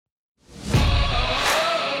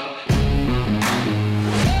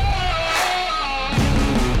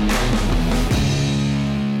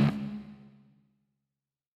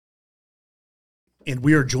And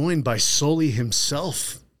we are joined by Sully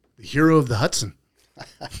himself, the hero of the Hudson.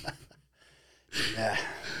 Yeah,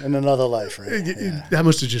 in another life, right? Yeah. That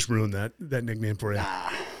must have just ruined that nickname for you.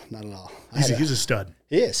 Nah, not at all. He's a stud.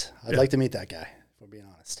 He is. I'd like to meet that guy, if we're being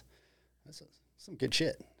honest. That's some good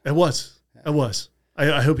shit. It was. Yeah. It was.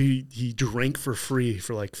 I hope he drank for free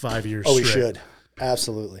for like 5 years Oh, straight. he should.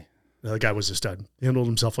 Absolutely. The guy was a stud. He handled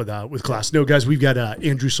himself with class. No, guys, we've got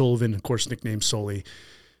Andrew Sullivan, of course, nicknamed Sully.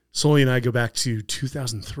 Sully and I go back to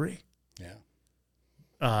 2003. Yeah.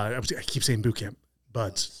 I keep saying boot camp,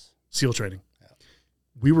 but SEAL training. Yeah.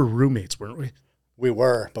 We were roommates, weren't we? We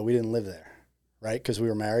were, but we didn't live there, right? Because we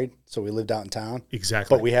were married, so we lived out in town.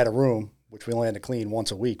 Exactly. But we had a room, which we only had to clean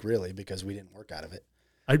once a week, really, because we didn't work out of it.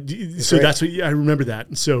 That's what I remember that.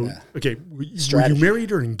 And so, yeah. Okay, were you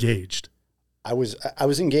married or engaged? I was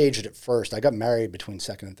engaged at first. I got married between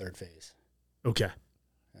second and third phase. Okay.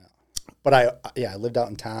 Yeah. But I lived out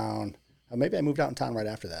in town. Maybe I moved out in town right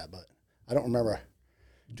after that, but I don't remember,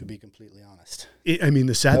 to be completely honest.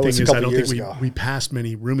 The sad thing is I don't think we passed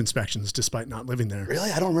many room inspections despite not living there.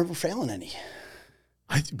 Really? I don't remember failing any.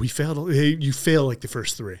 We failed. You fail like the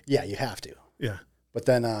first 3. Yeah, you have to. Yeah. But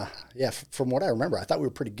then, from what I remember, I thought we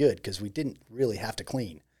were pretty good because we didn't really have to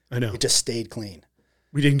clean. I know. It just stayed clean.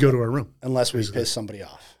 We didn't go to our room. Unless we pissed somebody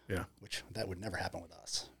off. Yeah. Which that would never happen with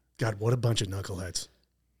us. God, what a bunch of knuckleheads.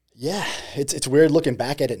 Yeah. It's weird looking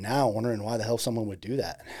back at it now, wondering why the hell someone would do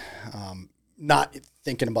that. Not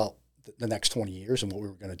thinking about the next 20 years and what we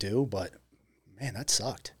were going to do, but man, that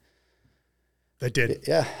sucked. That did.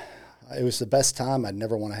 Yeah. It was the best time I'd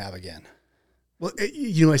never want to have again. Well,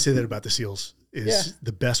 I say that about the SEALs. Is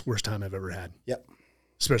the best, worst time I've ever had. Yep.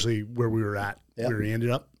 Especially where we were at, where we ended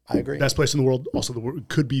up. I agree. Best place in the world. Also,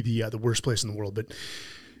 could be the worst place in the world. But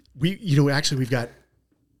we've got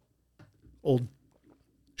old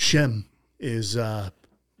Shem is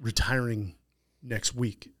retiring next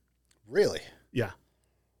week. Really? Yeah.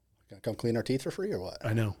 Gonna come clean our teeth for free or what?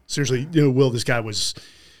 I know. Seriously, Will, this guy was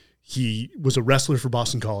a wrestler for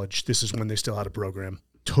Boston College. This is when they still had a program.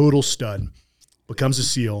 Total stud. Becomes a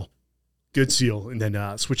SEAL. Good SEAL, and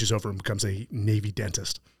then switches over and becomes a Navy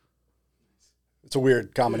dentist. It's a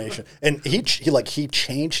weird combination. And he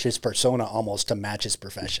changed his persona almost to match his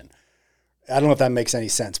profession. I don't know if that makes any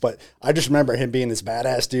sense, but I just remember him being this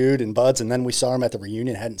badass dude in Buds, and then we saw him at the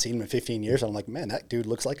reunion, hadn't seen him in 15 years. And I'm like, man, that dude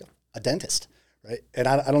looks like a dentist, right? And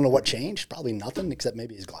I don't know what changed. Probably nothing except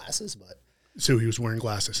maybe his glasses. But so he was wearing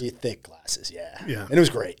glasses. Thick glasses, yeah. Yeah. And it was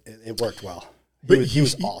great. It worked well. But he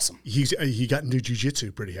was awesome. He got into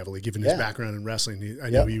jiu-jitsu pretty heavily, given his background in wrestling. I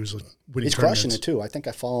know he was winning. He's crushing it too. I think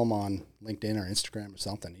I follow him on LinkedIn or Instagram or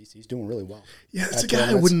something. He's doing really well. Yeah, that's a guy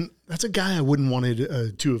I wouldn't. That's a guy I wouldn't wanted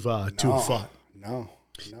to have fought. No.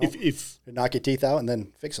 If knock your teeth out and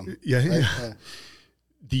then fix them. Yeah.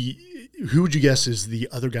 Who would you guess is the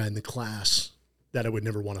other guy in the class that I would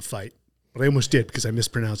never want to fight? But I almost did because I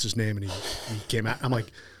mispronounced his name and he came out. I'm like,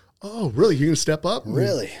 oh, really? You're gonna step up?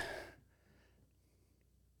 Really?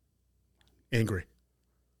 Angry.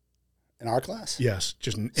 In our class? Yes,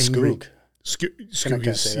 just an angry. Skook he's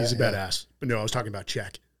a badass. But no, I was talking about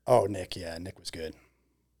Czech. Oh, Nick. Yeah, Nick was good.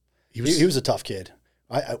 He was a tough kid.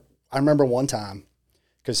 I remember one time,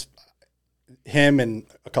 because him and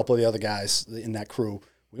a couple of the other guys in that crew,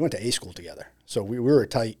 we went to A school together. So we were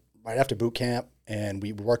tight right after boot camp, and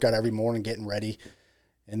we worked out every morning getting ready.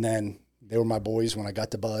 And then they were my boys when I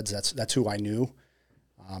got to Buds. That's who I knew.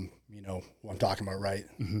 You know who I'm talking about, right?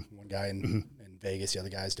 Mm-hmm. One guy in Vegas, the other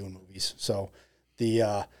guy's doing movies. So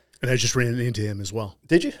and I just ran into him as well.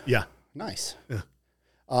 Did you? Yeah. Nice.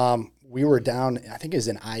 Yeah. We were down, I think it was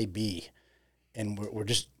in IB, and we're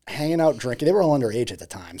just hanging out drinking. They were all underage at the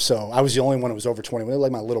time, so I was the only one who was over 20. They were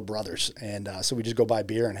like my little brothers, and so we just go buy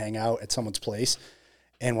beer and hang out at someone's place.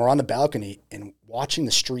 And we're on the balcony and watching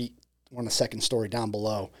the street. We're on the second story down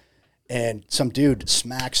below, and some dude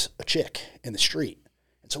smacks a chick in the street.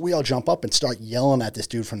 So we all jump up and start yelling at this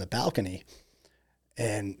dude from the balcony.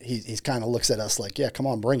 And he kind of looks at us like, yeah, come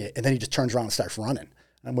on, bring it. And then he just turns around and starts running.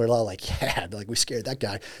 And we're all like, yeah, like we scared that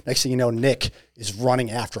guy. Next thing you know, Nick is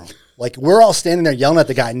running after him. Like we're all standing there yelling at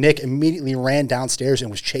the guy. Nick immediately ran downstairs and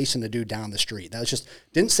was chasing the dude down the street. That was just,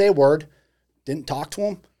 didn't say a word, didn't talk to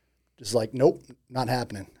him. Just like, nope, not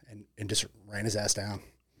happening. And just ran his ass down.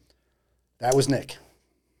 That was Nick.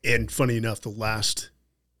 And funny enough, the last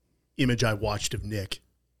image I watched of Nick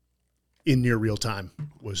in near real time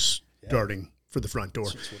was darting for the front door.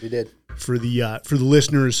 That's what he did. For the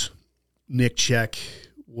listeners, Nick Czech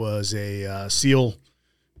was a SEAL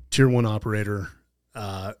Tier 1 operator,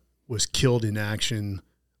 was killed in action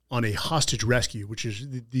on a hostage rescue, which is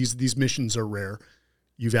these missions are rare.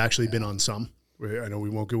 You've actually been on some. I know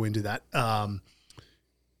we won't go into that.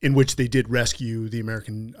 in which they did rescue the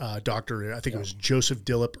American doctor. I think it was Joseph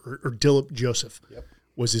Dillip or Dillip Joseph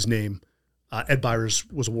was his name. Ed Byers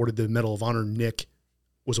was awarded the Medal of Honor. Nick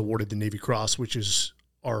was awarded the Navy Cross, which is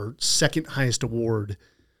our second highest award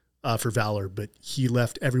for valor. But he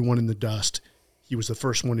left everyone in the dust. He was the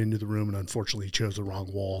first one into the room, and unfortunately he chose the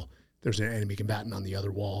wrong wall. There's an enemy combatant on the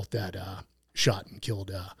other wall that shot and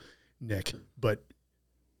killed Nick. But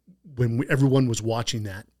when everyone was watching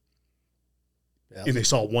that, and they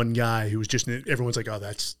saw one guy who was just, everyone's like, oh,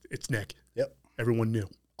 it's Nick. Yep. Everyone knew.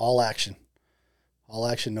 All action,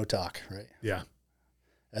 no talk, right? Yeah.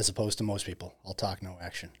 As opposed to most people, all talk, no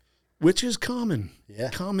action. Which is common. Yeah.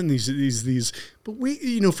 Common these. But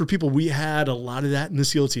we, for people, we had a lot of that in the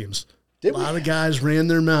SEAL teams. A lot of guys ran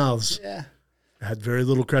their mouths. Yeah. Had very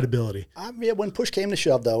little credibility. When push came to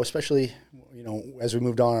shove, though, especially, as we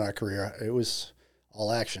moved on in our career, it was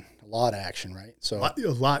all action. A lot of action, right? So a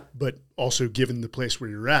lot, but also given the place where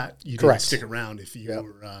you're at, you didn't stick around if you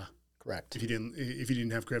were correct. If you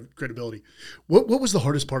didn't have credibility. What was the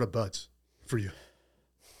hardest part of Buds for you?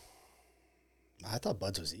 I thought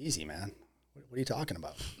Buds was easy, man. What are you talking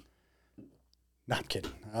about? No, I'm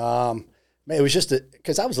kidding. Man, it was just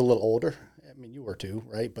because I was a little older. I mean, you were too,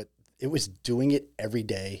 right? But it was doing it every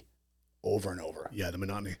day, over and over. Yeah, the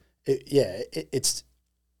monotony. It's.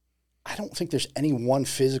 I don't think there's any one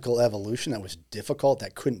physical evolution that was difficult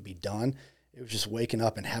that couldn't be done. It was just waking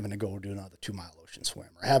up and having to go do another 2-mile ocean swim,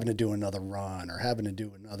 or having to do another run, or having to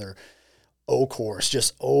do another O course,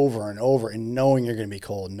 just over and over, and knowing you're going to be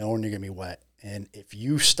cold, knowing you're going to be wet. And if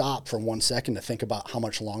you stop for 1 second to think about how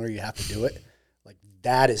much longer you have to do it, like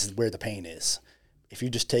that is where the pain is. If you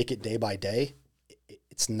just take it day by day,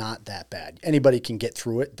 it's not that bad. Anybody can get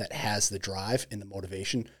through it that has the drive and the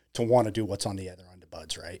motivation to want to do what's on the other end of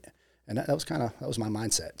Buds, right? And that was my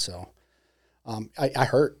mindset. So I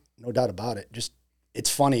hurt, no doubt about it. Just, it's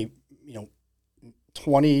funny,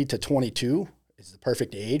 20 to 22 is the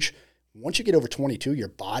perfect age. Once you get over 22, your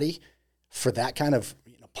body, for that kind of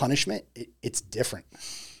punishment, it's different.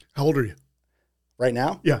 How old are you? Right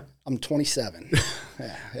now? Yeah. I'm 27.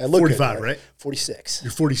 Yeah, I look 45, good, right? 46.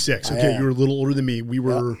 You're 46. Okay, you were a little older than me. We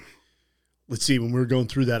were, let's see, when we were going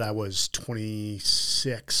through that, I was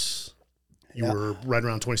 26. You were right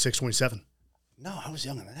around 26, 27. No, I was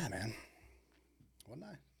younger than that, man. Wasn't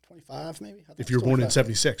I? 25, maybe? If you were born in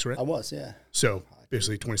 76, right? I was, yeah. So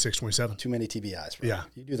basically 26, 27. Too many TBIs, bro. Yeah.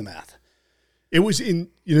 You do the math. It was in,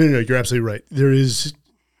 no, you're absolutely right. There's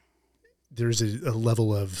a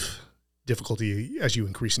level of difficulty as you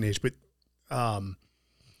increase in age, but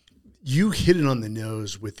you hit it on the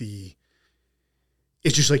nose with it's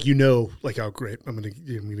just like, oh, great, I'm going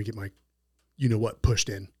to get my, what, pushed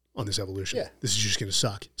in on this evolution. Yeah. This is just going to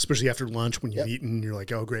suck, especially after lunch when you've eaten, you're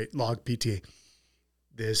like, oh, great, log PT.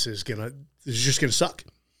 This is just going to suck.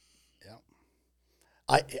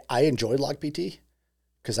 Yeah. I enjoyed log PT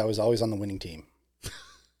because I was always on the winning team.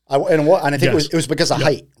 I think it was because of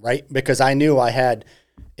height, right? Because I knew I had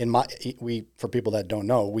for people that don't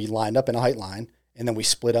know, we lined up in a height line and then we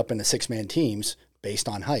split up into 6-man teams based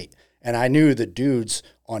on height. And I knew the dudes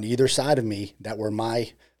on either side of me that were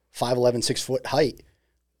my 5'11", 6-foot height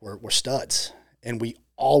were studs. And we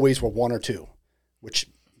always were 1 or 2, which,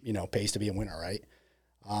 pays to be a winner, right?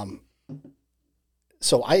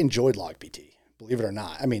 So I enjoyed log PT, believe it or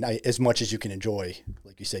not. I mean, as much as you can enjoy,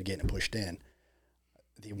 like you said, getting pushed in.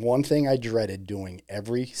 The one thing I dreaded doing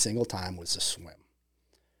every single time was the swim.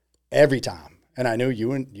 Every time. And I knew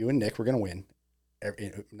you and Nick were going to win.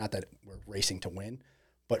 Not that we're racing to win,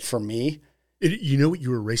 but for me. You know what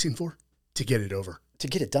you were racing for? To get it over. To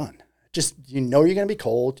get it done. Just, you're going to be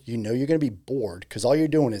cold. You're going to be bored because all you're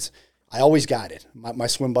doing is, I always guided. My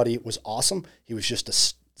swim buddy was awesome. He was just a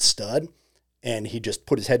stud, and he just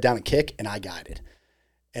put his head down and kick, and I guided.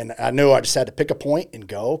 And I knew I just had to pick a point and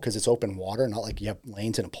go because it's open water, not like you have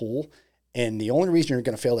lanes in a pool. And the only reason you're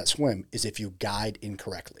going to fail that swim is if you guide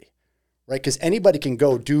incorrectly, right? Because anybody can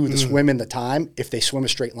go do the swim in the time if they swim a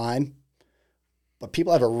straight line. But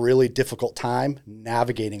people have a really difficult time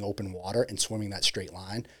navigating open water and swimming that straight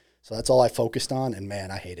line. So that's all I focused on. And,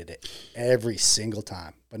 man, I hated it every single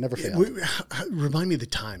time, but never failed. Remind me of the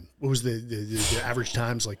time. What was the average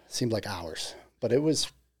times like? Seemed like hours, but it was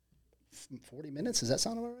 40 minutes. Does that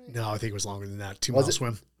sound about right? No, I think it was longer than that. 2-mile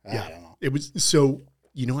swim. Yeah. I don't know. It was so,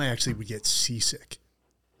 I actually would get seasick.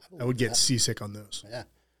 I would get seasick on those. Yeah.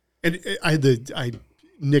 And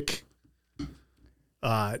Nick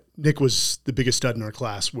was the biggest stud in our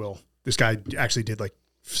class. Will, this guy actually did like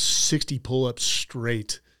 60 pull-ups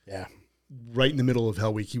straight. Yeah. Right in the middle of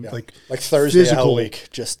Hell Week. He like Thursday physical, Hell Week.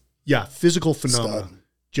 Just physical phenomena. Stud.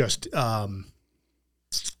 Just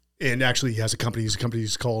And actually, he has a company. His company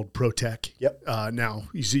is called ProTech. Yep. Now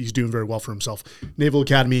he's doing very well for himself. Naval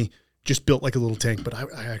Academy just built like a little tank, but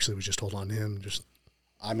I actually was just hold on to him. Just,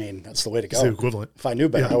 I mean, that's the way to it's go. the equivalent. If I knew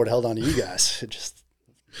better, I would have held on to you guys. Just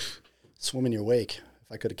swim in your wake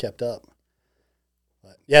if I could have kept up.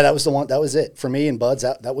 But yeah, that was the one. That was it for me and Buds.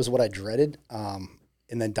 That was what I dreaded.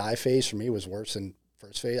 And then dive phase for me was worse than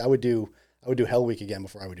first phase. I would do Hell Week again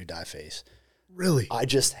before I would do dive phase. Really? I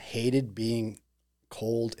just hated being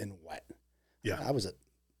cold and wet. Yeah. I was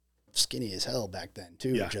skinny as hell back then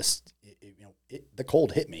too. Yeah. Just the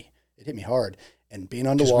cold hit me. It hit me hard. And being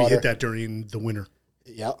Because underwater. we hit that during the winter.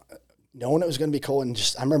 Yeah. Knowing it was going to be cold,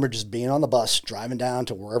 and I remember just being on the bus, driving down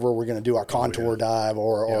to wherever we're going to do our contour dive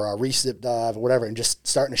or our recip dive or whatever, and just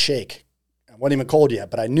starting to shake. I wasn't even cold yet,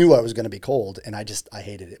 but I knew I was going to be cold, and I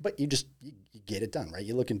hated it. But you get it done, right?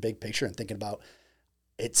 You look in big picture and thinking about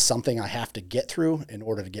it's something I have to get through in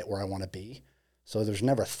order to get where I want to be. So there's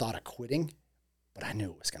never a thought of quitting, but I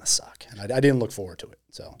knew it was going to suck, and I didn't look forward to it.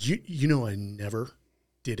 So I never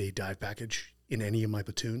did a dive package in any of my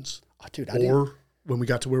platoons. Oh, dude, When we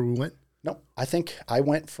got to where we went? No, I think I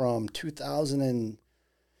went from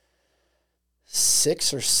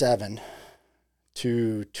 2006 or 7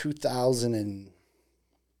 to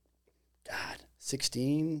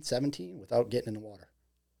 2016, 17 without getting in the water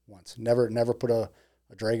once. Never put a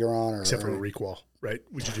dragger on Except for a reek wall, right?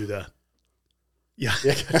 Would you do that? Yeah.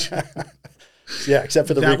 Yeah, except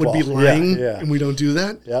for the that reek wall. That would be lying, yeah. And we don't do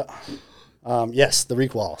that? Yeah. Yes, the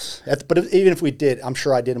reek walls. But even if we did, I'm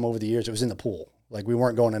sure I did them over the years. It was in the pool. Like we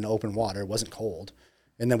weren't going into open water. It wasn't cold.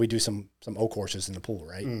 And then we do some O courses in the pool,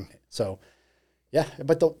 right? So, yeah.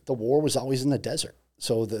 But the war was always in the desert.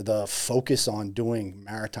 So the focus on doing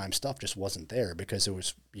maritime stuff just wasn't there because you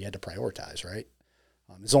had to prioritize, right?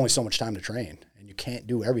 There's only so much time to train, and you can't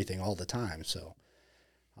do everything all the time. So,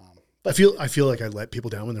 I feel like I let people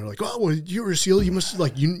down when they're like, "Oh, well, you're a SEAL. You must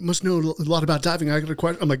know a lot about diving." I got a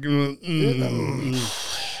question. I'm like,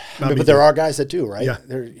 but there are guys that do, right? Yeah.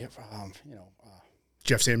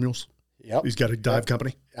 Jeff Samuels. Yep. He's got a dive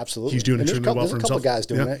company. Absolutely. He's doing extremely well for himself. There's a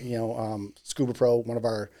couple guys doing it. Scuba Pro, one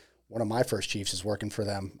of my first chiefs is working for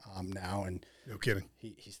them now, and no kidding.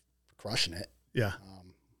 He's crushing it. Yeah.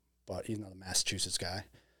 But he's not a Massachusetts guy.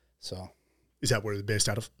 So is that where they're based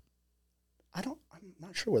out of? I'm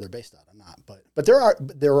not sure where they're based out. I'm not, but there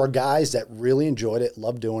are guys that really enjoyed it,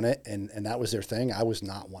 loved doing it, and that was their thing. I was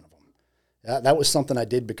not one of them. That was something I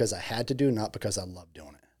did because I had to do, not because I loved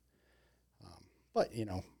doing it. But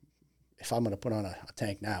if I'm going to put on a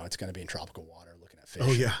tank now, it's going to be in tropical water, looking at fish.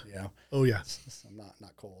 Oh yeah. Oh yeah. I'm not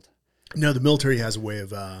cold. No, the military has a way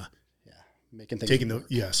of making things taking work.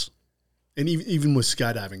 yes. And even with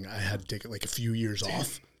skydiving, I had to take like a few years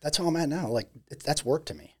off. That's how I'm at now. Like that's work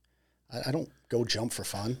to me. I don't go jump for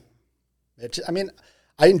fun.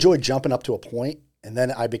 I enjoyed jumping up to a point, and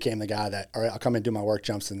then I became the guy that, all right, I'll come and do my work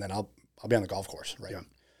jumps, and then I'll be on the golf course, right? Yeah.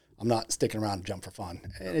 I'm not sticking around to jump for fun.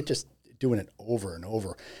 And it just doing it over and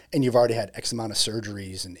over. And you've already had X amount of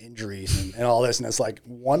surgeries and injuries and all this, and it's like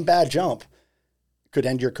one bad jump could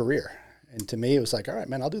end your career. And to me, it was like, all right,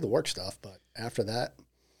 man, I'll do the work stuff, but after that,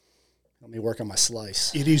 let me work on my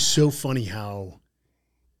slice. It is so funny how,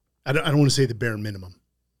 I don't want to say the bare minimum,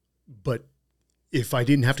 but if I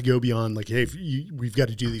didn't have to go beyond like, hey, we've got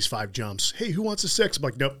to do these 5 jumps. Hey, who wants a 6? I'm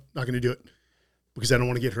like, nope, not going to do it because I don't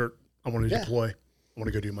want to get hurt. I want to deploy. I want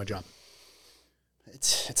to go do my job.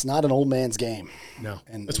 It's not an old man's game. No.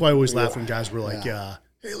 And that's why I always laugh when guys were like,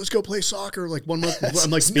 hey, let's go play soccer like 1 month.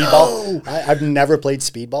 I'm like, speedball. No. I've never played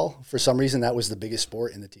speedball. For some reason, that was the biggest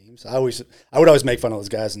sport in the team. So I would always make fun of those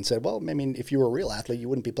guys and said, well, I mean, if you were a real athlete, you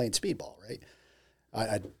wouldn't be playing speedball,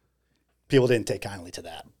 right? People didn't take kindly to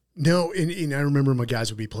that. No, and I remember my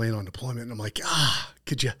guys would be playing on deployment, and I'm like,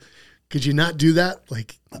 could you not do that?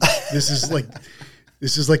 Like, this is like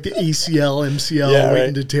the ACL, MCL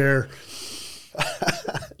waiting to tear.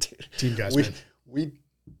 Team guys, man.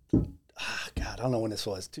 God, I don't know when this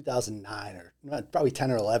was, 2009 or probably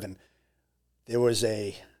 10 or 11. There was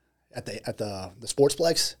at the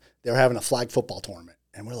Sportsplex, they were having a flag football tournament,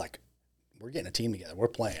 and we're like, we're getting a team together, we're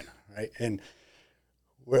playing, right? And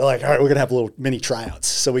we're like, all right, we're gonna have little mini tryouts.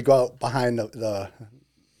 So we go out behind the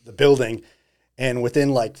building, and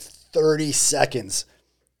within like 30 seconds,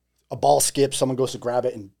 a ball skips, someone goes to grab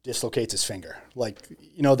it and dislocates his finger. Like,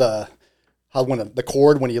 when the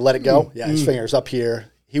cord, when you let it go, his finger's up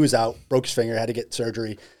here. He was out, broke his finger, had to get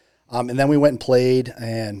surgery. And then we went and played,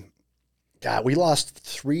 and God, we lost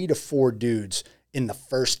 3 to 4 dudes in the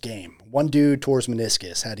first game. One dude tore his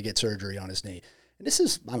meniscus, had to get surgery on his knee. And this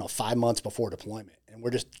is, 5 months before deployment. And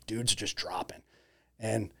dudes are just dropping.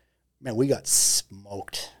 And man, we got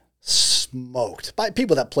smoked. smoked by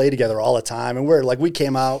people that play together all the time. And we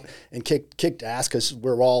came out and kicked ass because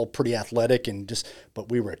we're all pretty athletic but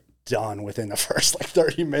we were done within the first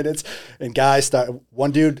 30 minutes. And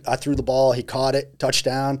one dude, I threw the ball, he caught it,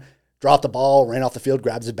 touchdown, dropped the ball, ran off the field,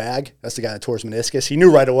 grabbed his bag. That's the guy that tore his meniscus. He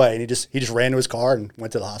knew right away, and he just ran to his car and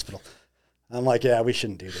went to the hospital. I'm like, yeah, we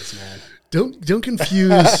shouldn't do this, man. Don't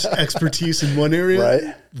confuse expertise in one area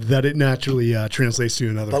right. that it naturally translates to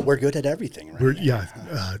another. But we're good at everything, right?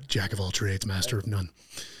 Jack of all trades, master of none.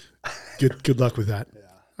 Good luck with that.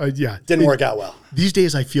 Didn't work out well. These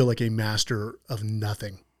days, I feel like a master of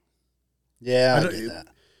nothing. Yeah, I get that.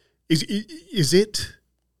 Is it?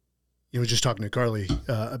 Just talking to Carly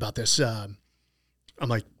about this. I'm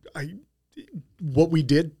like, what we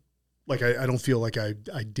did, like I don't feel like I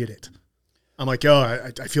did it. I'm like,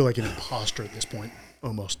 I feel like an imposter at this point,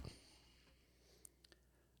 almost.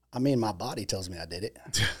 I mean, my body tells me I did it,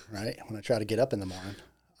 right? When I try to get up in the morning.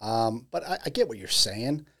 But I get what you're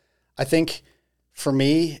saying. I think for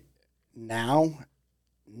me now,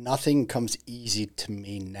 nothing comes easy to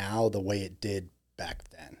me now the way it did back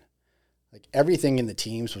then. Like everything in the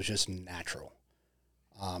teams was just natural.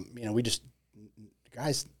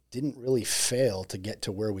 Guys didn't really fail to get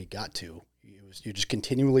to where we got to. You're just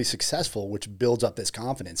continually successful, which builds up this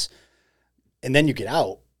confidence. And then you get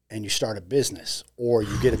out and you start a business or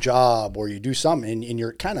you get a job or you do something and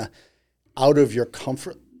you're kind of out of your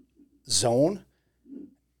comfort zone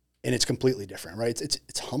and it's completely different, right?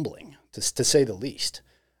 It's humbling to say the least.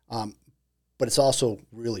 But it's also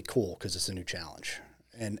really cool because it's a new challenge.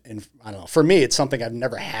 And I don't know, for me, it's something I've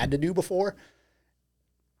never had to do before.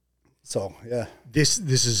 So, yeah. This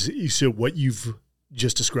is, so what you've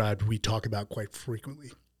just described, we talk about quite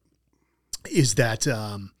frequently, is that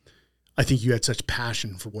I think you had such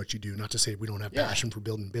passion for what you do, not to say we don't have passion for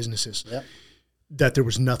building businesses, that there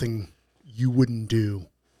was nothing you wouldn't do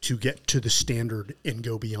to get to the standard and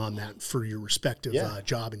go beyond that for your respective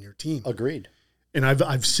job and your team. Agreed. And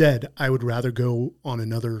I've said I would rather go on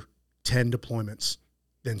another 10 deployments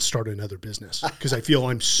than start another business because I feel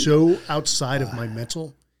I'm so outside of my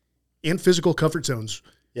mental and physical comfort zones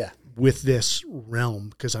with this realm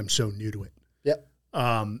because I'm so new to it. Yep.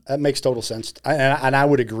 That makes total sense. And I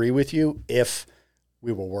would agree with you if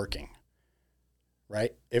we were working,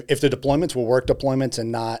 right? If the deployments were work deployments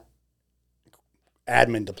and not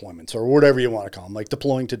admin deployments or whatever you want to call them, like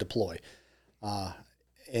deploying to deploy.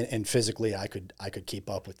 And physically I could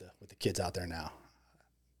keep up with the kids out there now.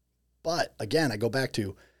 But again, I go back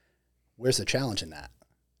to where's the challenge in that?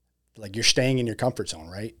 Like you're staying in your comfort zone,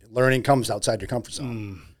 right? Learning comes outside your comfort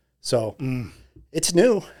zone. So it's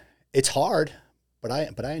new, it's hard, but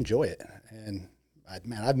I enjoy it. And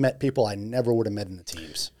I've met people I never would have met in the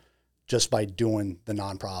teams just by doing the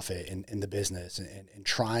nonprofit and the business and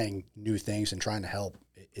trying new things and trying to help.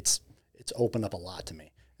 It's opened up a lot to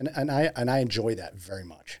me. And I enjoy that very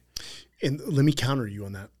much. And let me counter you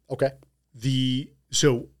on that. Okay.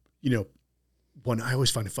 One, I always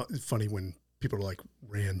find it funny when people are like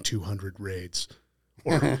ran 200 raids,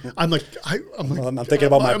 or I'm thinking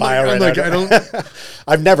about my bio right now. I don't.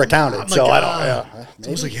 I've never counted, I don't. Yeah. It's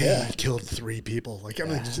almost like, hey, you killed 3 people. Like, I'm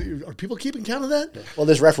like, are people keeping count of that? Well,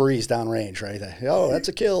 there's referees downrange, right? Oh, that's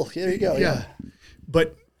a kill. Here you go. Yeah.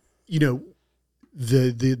 But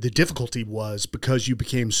the difficulty was because you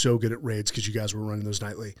became so good at raids because you guys were running those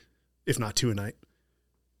nightly, if not 2 a night,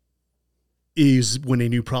 is when a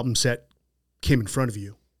new problem set came in front of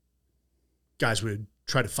you, guys would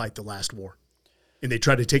try to fight the last war. And they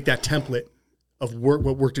try to take that template of what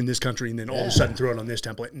worked in this country and then all of a sudden throw it on this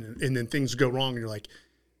template. And then things go wrong and you're like,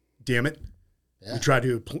 damn it. Yeah. We try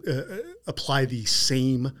to apply the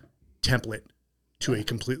same template to a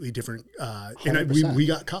completely different and we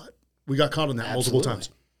got caught. We got caught on that multiple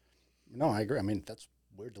times. No, I agree. I mean, that's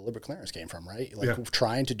where deliberate clearance came from, right? Like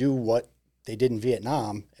trying to do what they did in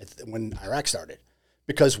Vietnam when Iraq started.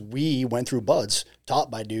 Because we went through buds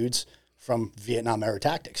taught by dudes from Vietnam era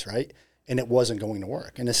tactics, right? And it wasn't going to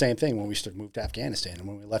work. And the same thing when we moved to Afghanistan and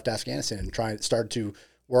when we left Afghanistan and started to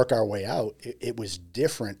work our way out, it was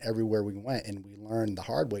different everywhere we went. And we learned the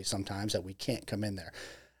hard way sometimes that we can't come in there.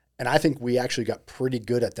 And I think we actually got pretty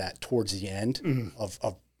good at that towards the end of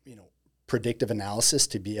predictive analysis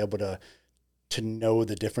to be able to know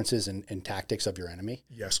the differences in tactics of your enemy.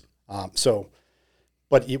 Yes.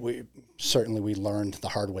 But we certainly learned the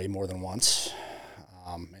hard way more than once,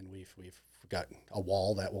 and we've got a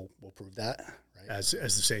wall that will prove that. Right? As the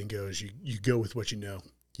saying goes, you go with what you know.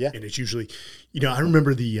 Yeah, and it's usually, I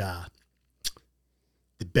remember the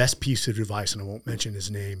best piece of advice, and I won't mention his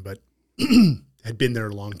name, but had been there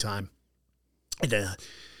a long time. And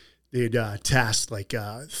They had tasked like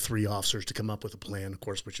 3 officers to come up with a plan, of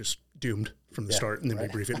course, which is doomed from the start, and then we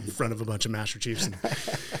brief it in front of a bunch of Master Chiefs.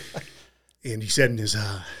 And he said in his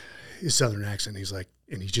Southern accent, he's like,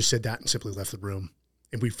 and he just said that and simply left the room.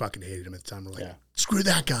 And we fucking hated him at the time. We're like, screw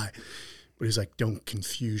that guy. But he's like, don't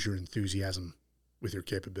confuse your enthusiasm with your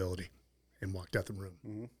capability, and walked out the room.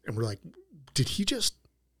 Mm-hmm. And we're like, did he just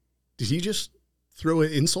throw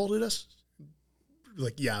an insult at us?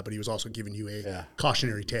 Like, yeah, but he was also giving you a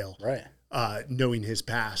cautionary tale. Right. Knowing his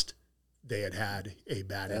past, they had a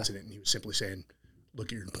bad incident, and he was simply saying, look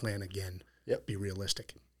at your plan again. Yep. Be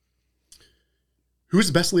realistic. Who is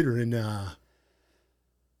the best leader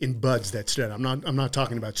in buds that stood? I'm not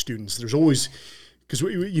talking about students. There's always, because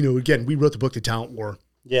again, we wrote the book, The Talent War.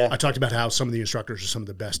 Yeah. I talked about how some of the instructors are some of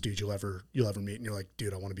the best dudes you'll ever meet, and you're like,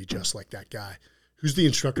 dude, I want to be just like that guy. Who's the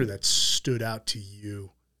instructor that stood out to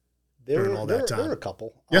you during all that time? There were a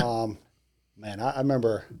couple. Yeah. Man, I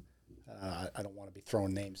remember. I don't want to be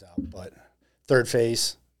throwing names out, but third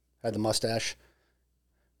phase had the mustache.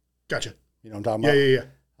 Gotcha. You know what I'm talking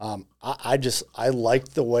about? Yeah. I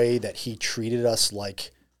liked the way that he treated us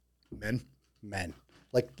like men,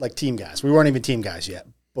 like team guys. We weren't even team guys yet,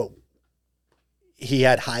 but he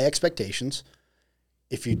had high expectations.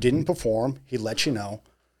 If you didn't perform, he'd let you know.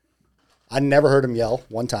 I never heard him yell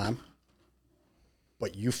one time,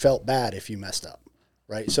 but you felt bad if you messed up,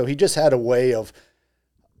 right? So he just had a way of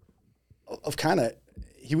kind of,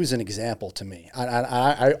 he was an example to me.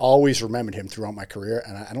 I always remembered him throughout my career,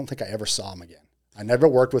 and I don't think I ever saw him again. I never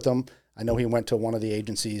worked with him. I know he went to one of the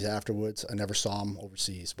agencies afterwards. I never saw him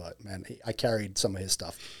overseas, but man, I carried some of his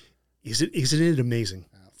stuff. Isn't it amazing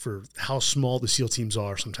for how small the SEAL teams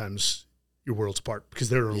are? Sometimes your world's apart, because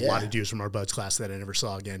there are a lot of dudes from our buds class that I never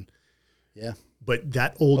saw again. Yeah, but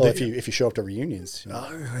that old. Well, if you show up to reunions,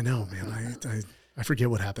 I know, man. I forget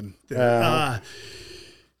what happened. There,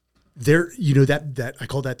 that I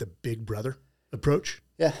call that the big brother approach.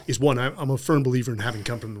 Yeah, is one. I'm a firm believer in having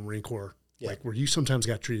come from the Marine Corps, yeah. like where you sometimes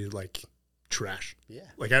got treated like trash. Yeah,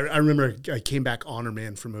 like I remember I came back honor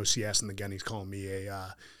man from OCS, and the gunny's calling me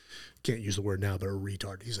a can't use the word now, but a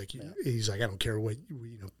retard. He's like, I don't care what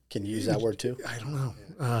Can you use that word too? I don't know.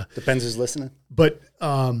 Yeah. Depends who's listening. But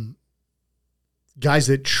guys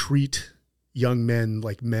that treat young men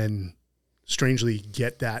like men strangely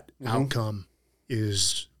get that outcome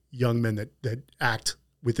is young men that act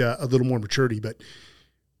with a little more maturity. But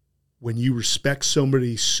when you respect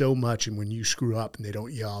somebody so much, and when you screw up and they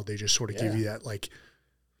don't yell, they just sort of give you that, like,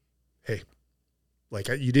 hey, like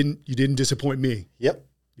you didn't disappoint me. Yep.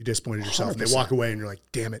 You disappointed yourself. 100%. And they walk away and you're like,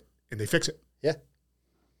 damn it. And they fix it. Yeah.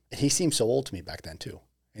 And he seemed so old to me back then too.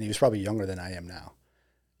 And he was probably younger than I am now.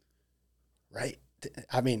 Right?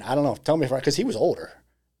 I mean, I don't know. Tell me if because he was older.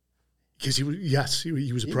 Because he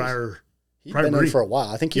was a prior. He'd been in for a while.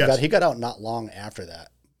 I think he got out not long after that.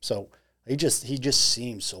 So he just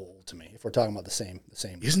seems so old to me. If we're talking about the same.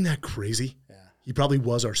 Isn't that crazy? Yeah. He probably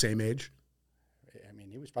was our same age. I mean,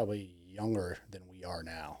 he was probably younger than we are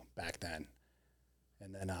now back then.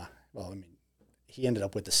 And then, he ended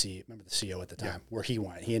up with the CO at the time where he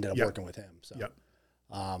went. He ended up working with him. So,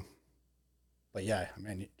 but yeah, I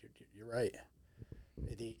mean, you're right.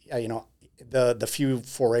 The few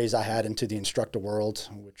forays I had into the instructor world,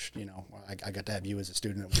 which I got to have you as a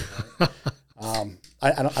student. I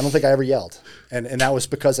don't think I ever yelled, and that was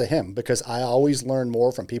because of him. Because I always learn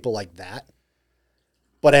more from people like that.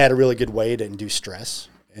 But I had a really good way to induce stress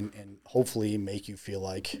and hopefully make you feel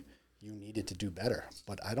like you needed to do better.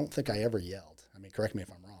 But I don't think I ever yelled. I mean, correct me if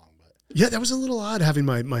I'm wrong. But yeah, that was a little odd having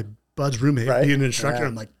my bud's roommate be an instructor. Yeah.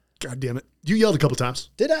 I'm like, God damn it! You yelled a couple times.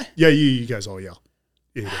 Did I? Yeah, you guys all yell.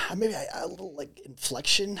 Yeah, maybe a little like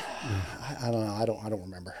inflection. Yeah. I don't know. I don't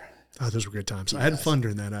remember. Oh, those were good times. I had fun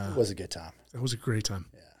during that. It was a good time. That was a great time.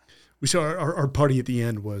 Yeah. We saw our party at the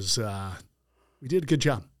end was we did a good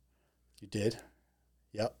job. You did?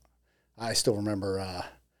 Yep. I still remember. I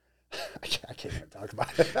can't even talk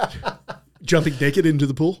about it. Jumping naked into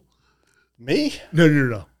the pool? Me?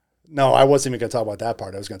 No. No, I wasn't even going to talk about that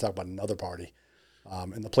part. I was going to talk about another party.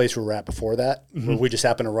 In the place we were at before that, where we just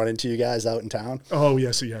happened to run into you guys out in town. Oh,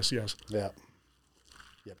 yes. Yeah.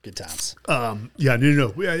 Yep, good times.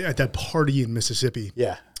 No. At that party in Mississippi,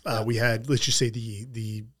 we had, let's just say,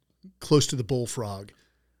 the close to the bullfrog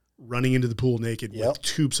running into the pool naked with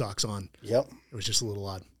tube socks on. Yep. It was just a little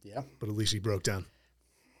odd. Yeah. But at least he broke down.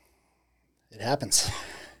 It happens.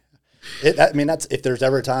 That's if there's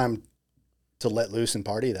ever a time to let loose and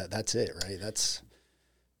party, that's it, right? That's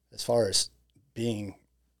as far as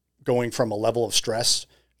going from a level of stress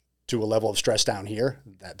to a level of stress down here,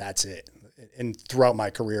 that's it. And throughout my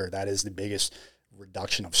career, that is the biggest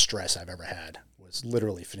reduction of stress I've ever had was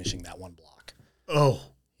literally finishing that one block. Oh,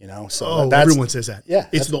 You know, so that's, everyone says that. Yeah,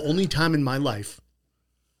 It's the only time in my life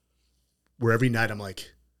where every night I'm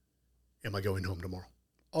like, am I going home tomorrow?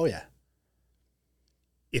 oh yeah,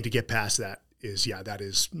 And to get past that is, that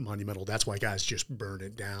is monumental. That's why guys just burn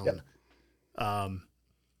it down. Yep.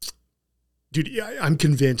 Dude, I'm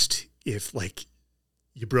convinced if like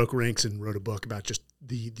you broke ranks and wrote a book about just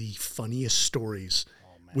the funniest stories,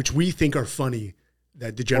 which we think are funny,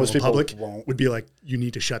 that the general public would be like, you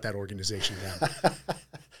need to shut that organization down.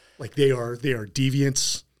 Like they are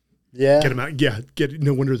deviants. Yeah. Get them out. Yeah.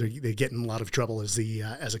 No wonder they get in a lot of trouble as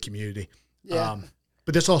a community. Yeah.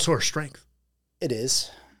 But that's also our strength. It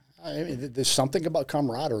is. I mean, there's something about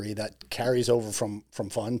camaraderie that carries over from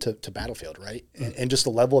fun to battlefield, right? And just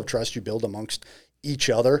the level of trust you build amongst each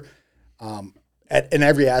other in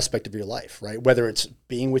every aspect of your life, right? Whether it's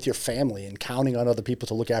being with your family and counting on other people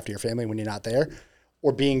to look after your family when you're not there,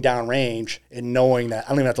 or being downrange and knowing that I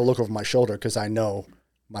don't even have to look over my shoulder because I know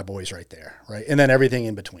my boy's right there, right? And then everything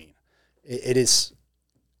in between. It is,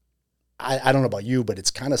 I don't know about you, but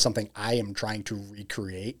it's kind of something I am trying to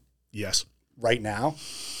recreate. Yes. Right now.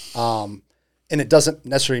 And it doesn't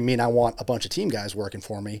necessarily mean I want a bunch of team guys working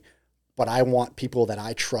for me, but I want people that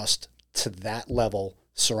I trust to that level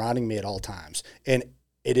surrounding me at all times. And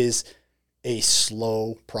it is a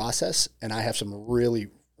slow process, and I have some really,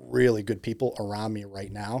 really good people around me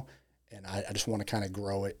right now, and I just want to kind of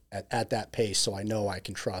grow it at that pace so I know I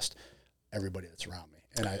can trust everybody that's around me.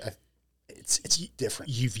 And it's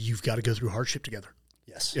different. You've got to go through hardship together.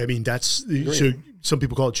 Yes. I mean, so some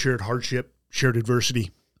people call it shared hardship, shared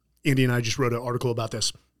adversity. Andy and I just wrote an article about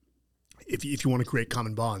this. If you want to create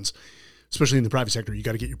common bonds, especially in the private sector, you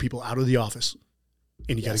got to get your people out of the office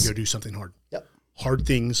and you got to go do something hard. Yep. Hard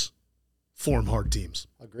things form hard teams.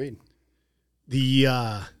 Agreed.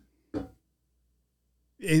 And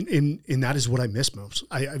that is what I miss most.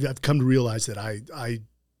 I've come to realize that I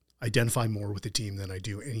identify more with the team than I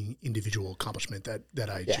do any individual accomplishment that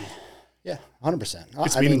I achieve. Yeah, 100%.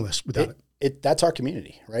 It's meaningless without it. That's our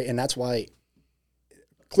community, right? And that's why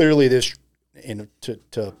clearly there's,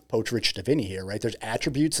 to poach Rich Davini here, right? There's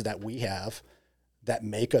attributes that we have that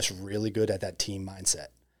make us really good at that team mindset.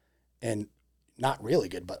 And not really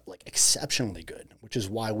good, but like exceptionally good, which is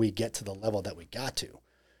why we get to the level that we got to.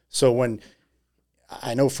 So when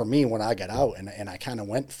I know for me, when I got out and I kind of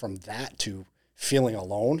went from that to feeling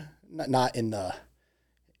alone, not in the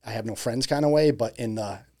I have no friends kind of way, but in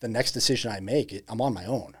the next decision I make, I'm on my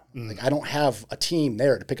own. Like I don't have a team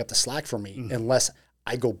there to pick up the slack for me unless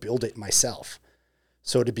I go build it myself.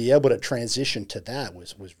 So to be able to transition to that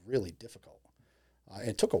was really difficult.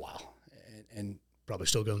 It took a while, and probably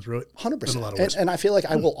still going through it. 100%. In a lot of ways. And I feel like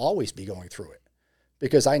I will always be going through it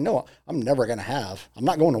because I know I'm not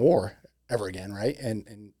going to war ever again, right?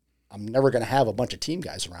 And I'm never going to have a bunch of team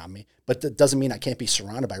guys around me, but that doesn't mean I can't be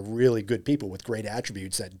surrounded by really good people with great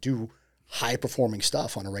attributes that do high-performing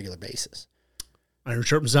stuff on a regular basis. Iron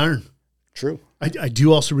sharpens iron. True. I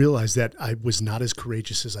do also realize that I was not as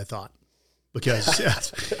courageous as I thought because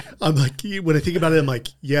I'm like, when I think about it, I'm like,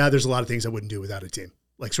 yeah, there's a lot of things I wouldn't do without a team.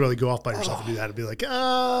 Like, so really go off by yourself and do that and be like,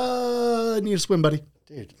 I need a swim buddy.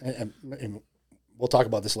 Dude, and we'll talk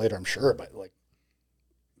about this later, I'm sure, but like,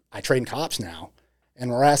 I train cops now,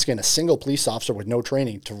 and we're asking a single police officer with no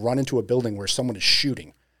training to run into a building where someone is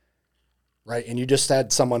shooting, right? And you just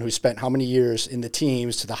had someone who spent how many years in the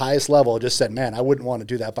teams to the highest level just said, man, I wouldn't want to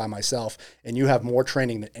do that by myself, and you have more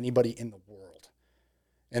training than anybody in the world.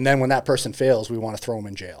 And then when that person fails, we want to throw them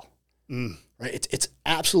in jail. Right? It's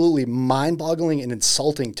absolutely mind-boggling and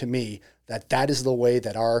insulting to me that is the way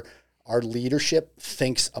that our leadership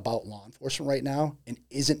thinks about law enforcement right now and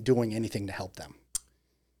isn't doing anything to help them.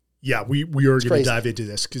 Yeah, we are going to dive into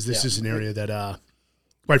this because this is an area that,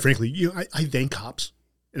 quite frankly, I thank cops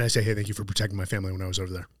and I say, hey, thank you for protecting my family when I was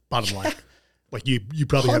over there. Bottom line, like you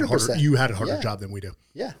probably had a harder job than we do.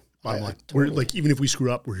 Yeah, bottom line, totally. We're like, even if we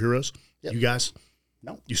screw up, we're heroes. Yep. You guys,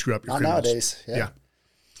 no, you screw up, you're not criminals. nowadays. Yeah,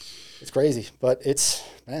 it's crazy, but it's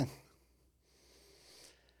man.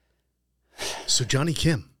 So Johnny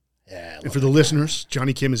Kim. Yeah, and for the listeners,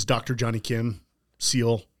 Johnny Kim is Dr. Johnny Kim,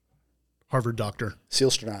 SEAL, Harvard doctor.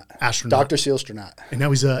 Astronaut. Dr. Sealstronaut. And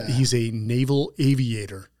now he's a naval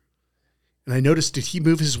aviator. And I noticed, did he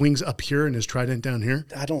move his wings up here and his trident down here?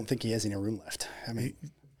 I don't think he has any room left. I mean,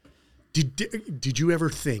 did you ever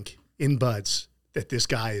think in Buds that this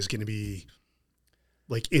guy is going to be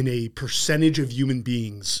like in a percentage of human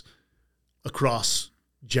beings across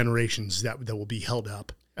generations that will be held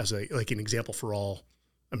up as an example for all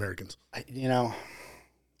Americans?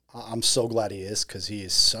 I'm so glad he is because he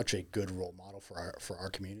is such a good role model for our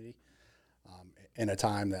community in a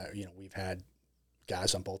time that we've had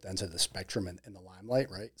guys on both ends of the spectrum in the limelight,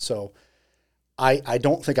 right? So I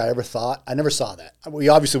don't think I never saw that.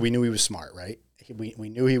 We knew he was smart, right? We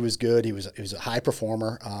knew he was good. He was a high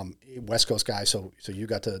performer, West Coast guy. So you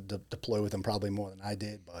got to deploy with him probably more than I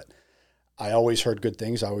did, but I always heard good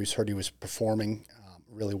things. I always heard he was performing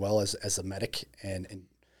really well as a medic, and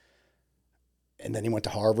then he went to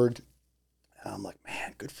Harvard. And I'm like,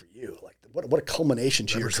 man, good for you. Like, what a culmination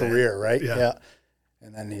to your career, right? Yeah.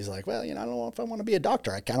 And then he's like, well, I don't know if I want to be a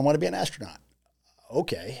doctor. I kind of want to be an astronaut.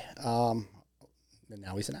 Okay. And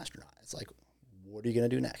now he's an astronaut. It's like, what are you going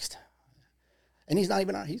to do next? And he's not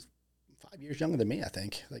even he's 5 years younger than me, I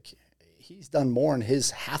think. Like, he's done more in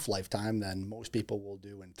his half lifetime than most people will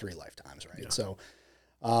do in 3 lifetimes, right? Yeah. So,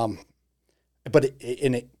 but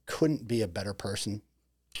it couldn't be a better person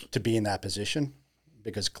to be in that position,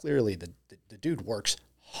 because clearly the dude works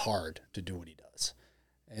hard to do what he does.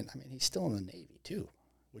 And I mean, he's still in the Navy too,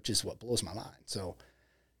 which is what blows my mind. So,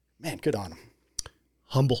 man, good on him.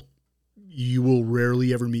 Humble. You will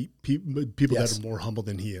rarely ever meet people Yes. that are more humble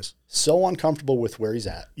than he is. So uncomfortable with where he's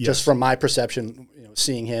at. Yes. Just from my perception,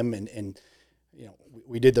 seeing him and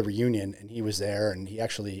we did the reunion and he was there, and he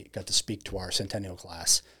actually got to speak to our centennial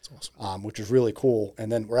class. That's awesome. Which was really cool.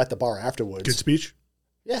 And then we're at the bar afterwards. Good speech?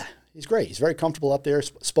 Yeah, he's great. He's very comfortable up there,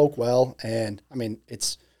 spoke well. And I mean,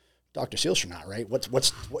 it's Dr. Sealstronaut, right?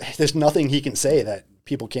 There's nothing he can say that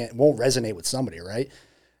people won't resonate with somebody, right?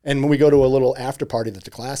 And when we go to a little after party that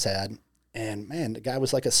the class had, and man, the guy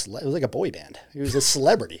was like it was like a boy band. He was a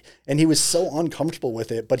celebrity, and he was so uncomfortable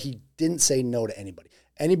with it, but he didn't say no to anybody.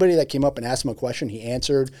 Anybody that came up and asked him a question, he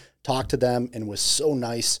answered, talked to them, and was so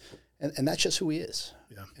nice. And that's just who he is.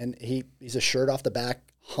 Yeah. And he's a shirt off the back,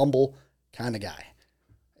 humble kind of guy.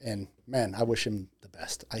 And man, I wish him the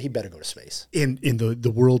best. He better go to space. And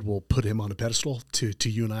the world will put him on a pedestal. To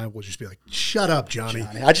you and I, we'll just be like, shut up, Johnny.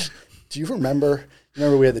 Do you remember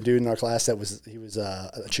we had the dude in our class that was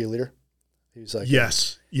a cheerleader? He was like,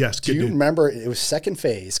 yes. Do you remember, it was second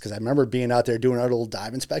phase, because I remember being out there doing our little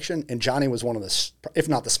dive inspection, and Johnny was one of the, if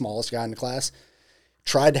not the smallest guy in the class,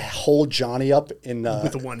 tried to hold Johnny up in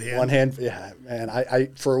with the one hand. One hand. Yeah, man. I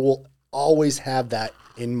will always have that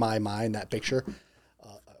in my mind, that picture.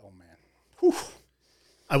 Oh man. Whew.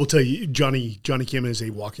 I will tell you, Johnny came in as a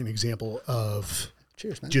walking example of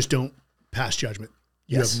cheers, man. Just don't pass judgment.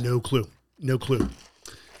 You Yes. have no clue. No clue.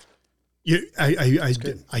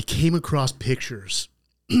 I came across pictures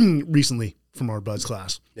recently from our Buds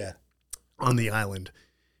class. Yeah. On the island.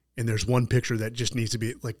 And there's one picture that just needs to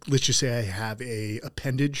be, like, let's just say I have a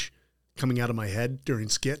appendage coming out of my head during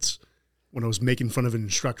skits when I was making fun of an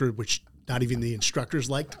instructor, which not even the instructors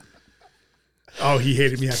liked. Oh, he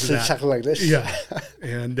hated me after that. Exactly like this. Yeah.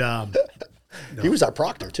 And no. He was our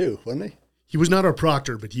proctor too, wasn't he? He was not our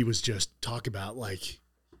proctor, but he was just talk about, like,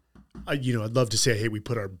 I'd love to say, hey, we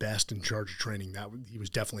put our best in charge of training. He was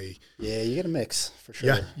definitely. Yeah, you get a mix for sure.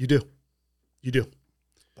 Yeah, you do.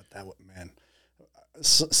 But man,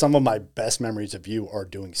 some of my best memories of you are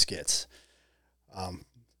doing skits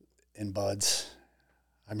in Buds.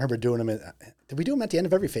 I remember doing them. Did we do them at the end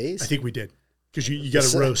of every phase? I think we did, because you got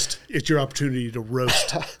to roast. It's your opportunity to roast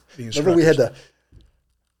the instructors. Remember we had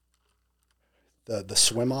the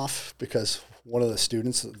swim off, because one of the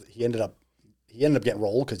students, he ended up getting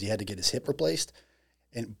rolled because he had to get his hip replaced,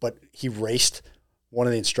 but he raced one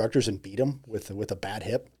of the instructors and beat him with a bad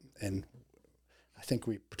hip, and I think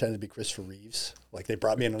we pretended to be Christopher Reeves. Like, they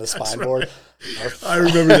brought me in on a spine board. I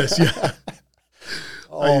remember this. Yeah.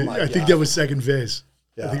 I think that was second phase.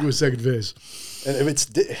 Yeah. I think it was second phase. And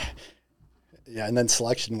and then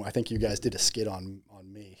selection. I think you guys did a skit on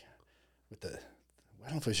me with I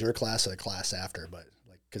don't know if it was your class or the class after, but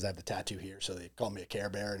like, because I have the tattoo here, so they called me a Care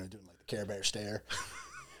Bear, and I'm doing like the Care Bear stare.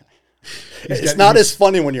 It's not as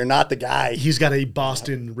funny when you're not the guy. He's got a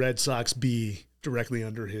Boston Red Sox B directly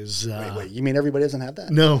under his. Wait, you mean everybody doesn't have that?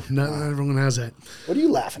 No, not everyone has that. What are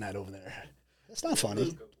you laughing at over there? That's not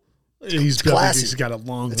funny. He's got a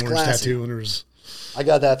long horns tattoo under his. I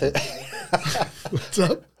got that. What's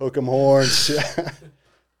up? Hook 'em horns.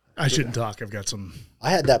 I shouldn't talk. I've got some. I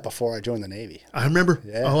had that before I joined the Navy. I remember.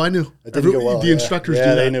 Yeah. Oh, I knew. It didn't go well. The instructors do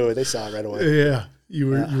that. They knew it. They saw it right away. Yeah. You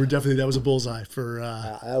were definitely, that was a bullseye for.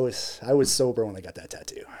 I was sober when I got that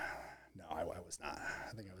tattoo. No, I was not.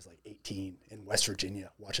 I think I was like 18 in West Virginia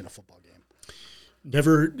watching a football game.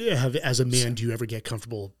 Never have, as a man, do you ever get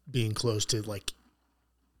comfortable being close to like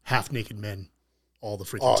half naked men all the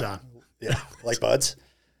freaking time? Yeah, like Buds.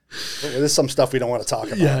 Well, there's some stuff we don't want to talk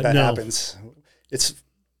about that happens. It's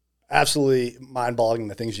absolutely mind-boggling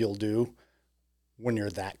the things you'll do when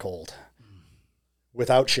you're that cold,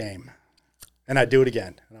 without shame. And I do it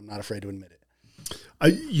again, and I'm not afraid to admit it.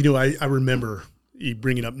 I remember, you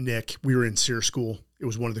bringing up Nick, we were in SEER school. It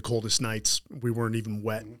was one of the coldest nights. We weren't even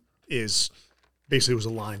wet. Basically, it was a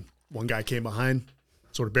line. One guy came behind,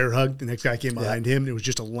 sort of bear hug. The next guy came behind him. It was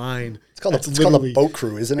just a line. It's called a boat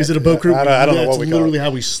crew, isn't it? Is it a boat crew? I don't know what we call it. That's literally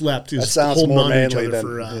how we slept. It was holding on to each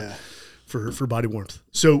other for body warmth.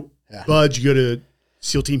 So, Bud, you go to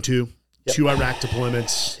SEAL Team 2, 2 Iraq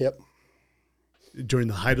deployments. Yep. During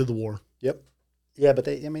the height of the war. Yep. Yeah, but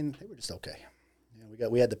they were just okay.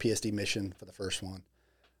 We had the PSD mission for the first one.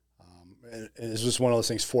 It was just one of those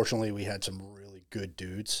things. Fortunately, we had some really good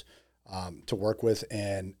dudes to work with,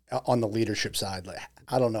 and on the leadership side, like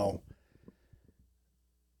I don't know,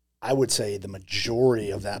 I would say the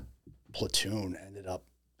majority of that platoon ended up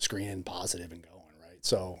screening positive and going right.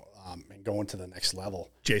 So and going to the next level.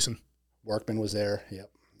 Jason Workman was there. Yep.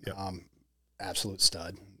 Absolute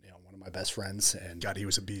stud. One of my best friends. And God, he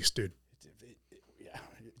was a beast, dude.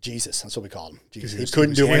 Jesus, that's what we called him. Jesus. He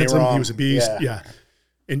couldn't do any wrong. He was a beast. Yeah.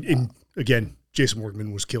 And again, Jason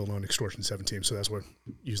Workman was killed on Extortion 17, so that's what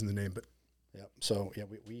using the name. But so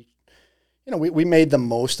we made the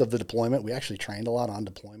most of the deployment. We actually trained a lot on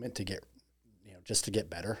deployment to get just to get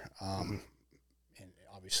better. And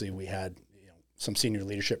obviously we had some senior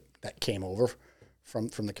leadership that came over from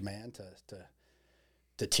the command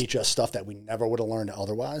to teach us stuff that we never would have learned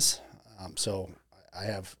otherwise. So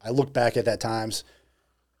I look back at that times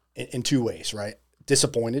in 2 ways, right?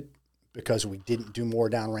 Disappointed because we didn't do more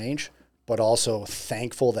downrange, but also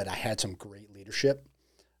thankful that I had some great leadership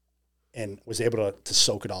and was able to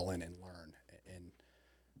soak it all in and learn.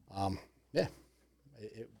 And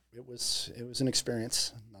it was an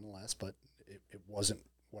experience nonetheless, but it wasn't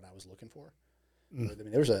what I was looking for. I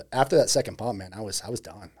mean, after that second pump, man, I was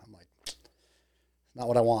done. I'm like, it's not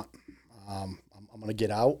what I want. I'm going to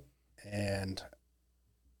get out, and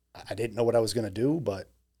I didn't know what I was going to do, but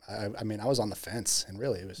I mean, I was on the fence, and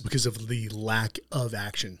really it was because of the lack of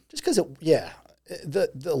action. Just because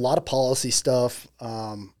a lot of policy stuff.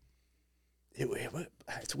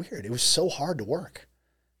 It's weird. It was so hard to work,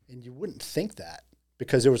 and you wouldn't think that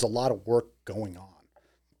because there was a lot of work going on.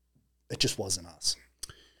 It just wasn't us.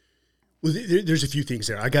 Well, there's a few things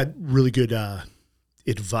there. I got really good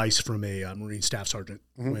advice from a Marine Staff Sergeant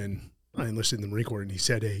when I enlisted in the Marine Corps, and he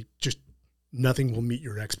said, "Hey, just nothing will meet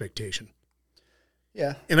your expectation."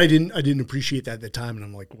 Yeah. And I didn't appreciate that at the time. And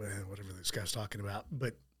I'm like, well, whatever this guy's talking about.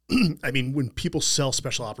 But I mean, when people sell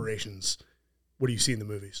special operations, what do you see in the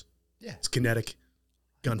movies? Yeah. It's kinetic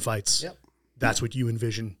gunfights. Yep. That's what you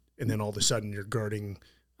envision. And then all of a sudden you're guarding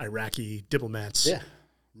Iraqi diplomats. Yeah.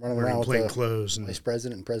 Running around with plain clothes and vice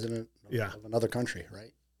president and president of another country.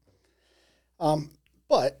 Right.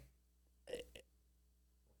 But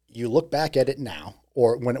you look back at it now,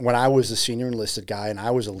 or when I was a senior enlisted guy and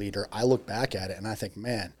I was a leader, I look back at it and I think,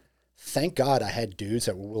 man, thank God I had dudes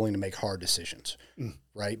that were willing to make hard decisions,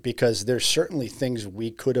 right? Because there's certainly things we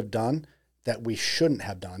could have done that we shouldn't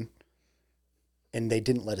have done, and they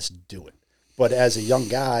didn't let us do it. But as a young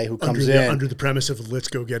guy who comes under the premise of let's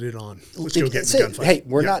go get it on, let's go get in the gunfight. Hey,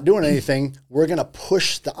 we're not doing anything. We're going to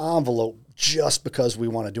push the envelope just because we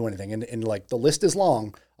want to do anything. And like the list is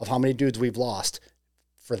long of how many dudes we've lost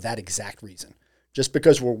for that exact reason. Just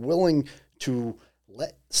because we're willing to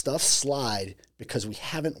let stuff slide because we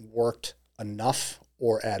haven't worked enough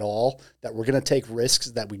or at all, that we're going to take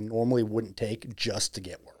risks that we normally wouldn't take just to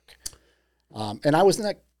get work. And I was in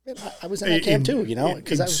that camp too,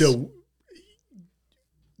 So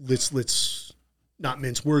let's not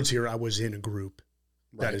mince words here. I was in a group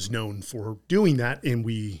that is known for doing that, and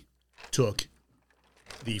we took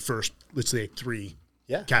the first, let's say, 3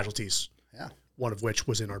 casualties. Yeah. One of which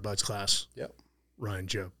was in our buds class. Yep. Ryan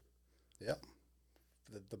Joe. Yep.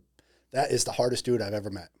 That is the hardest dude I've ever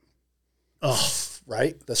met. Oh.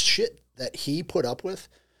 Right? The shit that he put up with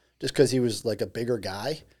just because he was like a bigger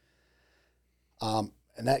guy. And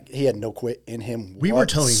that he had no quit in him. We were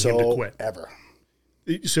telling him to quit. Ever.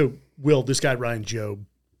 So, Will, this guy, Ryan Joe,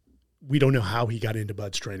 we don't know how he got into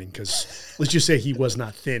buds training because let's just say he was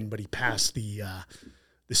not thin, but he passed the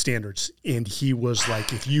standards. And he was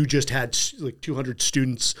like, if you just had like 200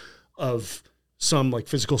 students of some like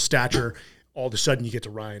physical stature, all of a sudden you get to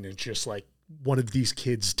Ryan and it's just like one of these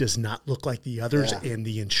kids does not look like the others. Yeah. And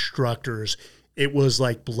the instructors, it was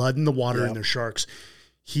like blood in the water and they're sharks.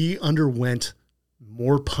 He underwent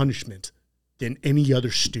more punishment than any other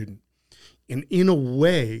student. And in a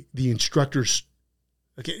way, the instructors,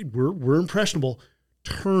 okay, we're impressionable,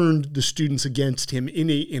 turned the students against him in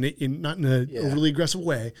not in a overly aggressive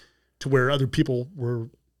way, to where other people were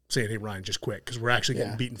saying, "Hey, Ryan, just quit because we're actually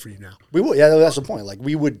getting beaten for you now." We would, that's the point. Like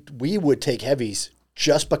we would take heavies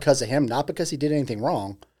just because of him, not because he did anything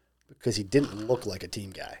wrong, because he didn't look like a team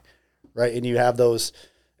guy, right? And you have those,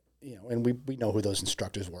 and we know who those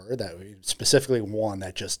instructors were, that specifically one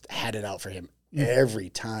that just had it out for him every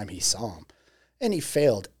time he saw him. And he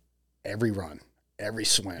failed every run, every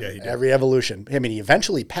swim, every evolution. I mean, he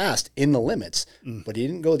eventually passed in the limits, but he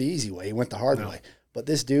didn't go the easy way. He went the hard way. But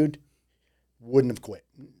this dude wouldn't have quit.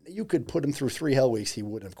 You could put him through 3 hell weeks, he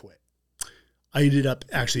wouldn't have quit. I ended up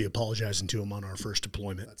actually apologizing to him on our first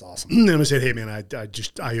deployment. That's awesome. And I said, hey, man, I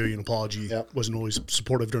owe you an apology. Yep. Wasn't always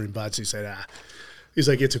supportive during buds. He said, he's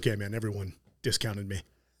like, it's okay, man. Everyone discounted me.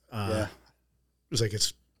 It was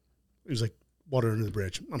like water under the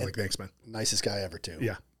bridge. I'm like, thanks, man. Nicest guy ever, too.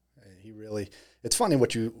 Yeah. He really, it's funny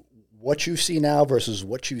what you see now versus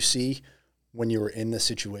what you see when you were in the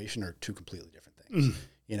situation are two completely different things.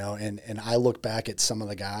 And I look back at some of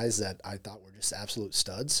the guys that I thought were just absolute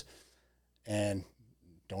studs and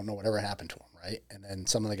don't know whatever happened to them, right? And then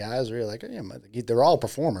some of the guys are like, they're all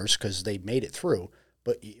performers because they made it through,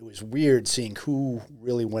 but it was weird seeing who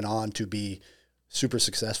really went on to be super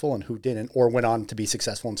successful and who didn't, or went on to be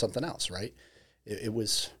successful in something else, right? It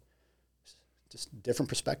was just different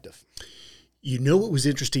perspective. What was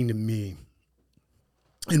interesting to me,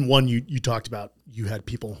 and one you talked about, you had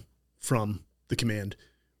people from the command.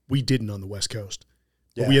 We didn't on the West Coast.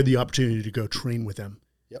 But we had the opportunity to go train with them.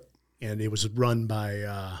 Yep. And it was run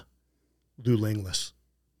by Lou Langless.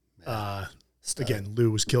 Again,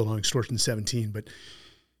 Lou was killed on Extortion 17, but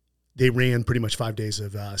they ran pretty much 5 days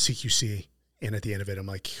of CQC. And at the end of it, I'm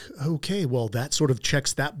like, okay, well, that sort of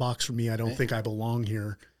checks that box for me. I don't think I belong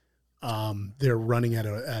here. They're running at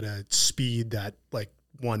a speed that, like,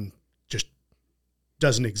 one just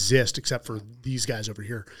doesn't exist except for these guys over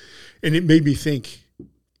here. And it made me think,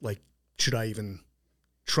 like, should I even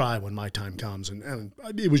try when my time comes? And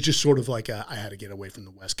it was just sort of like I had to get away from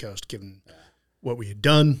the West Coast, given what we had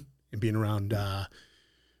done and being around a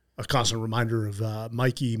constant reminder of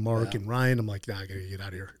Mikey, Mark, and Ryan. I'm like, nah, I got to get out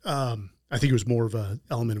of here. I think it was more of an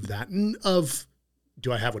element of that and of,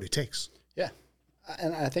 do I have what it takes? Yeah.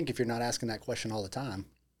 And I think if you're not asking that question all the time,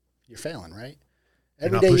 you're failing, right?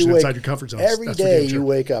 Every day you wake outside your comfort zone. Every day you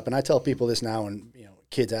wake up, and I tell people this now, and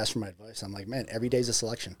kids ask for my advice. I'm like, man, every day's a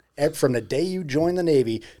selection. From the day you join the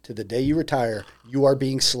Navy to the day you retire, you are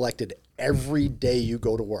being selected every day you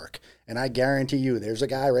go to work. And I guarantee you, there's a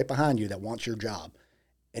guy right behind you that wants your job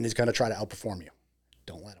and is going to try to outperform you.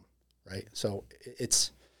 Don't let him, right? So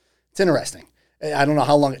it's interesting. I don't know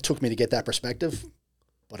how long it took me to get that perspective,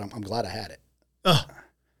 but I'm glad I had it.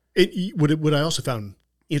 What I also found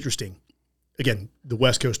interesting, again, the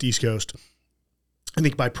West Coast, East Coast, I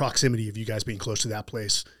think by proximity of you guys being close to that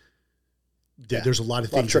place, there's a lot of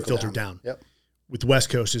things that filter down. Yep. With the West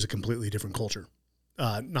Coast is a completely different culture.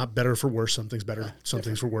 Not better for worse. Some things better, some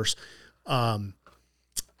things for worse. And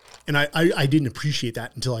I didn't appreciate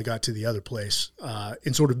that until I got to the other place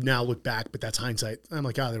and sort of now look back, but that's hindsight. I'm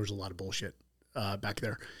like, there was a lot of bullshit back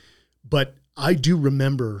there. But I do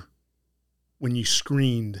remember when you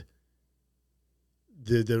screened,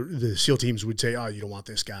 the SEAL teams would say, you don't want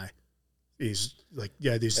this guy. He's like,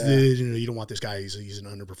 you don't want this guy. He's an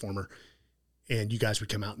underperformer. And you guys would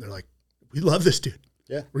come out and they're like, we love this dude.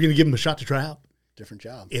 Yeah. We're going to give him a shot to try out. Different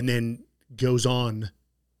job. And then goes on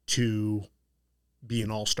to be an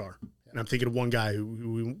all-star. Yeah. And I'm thinking of one guy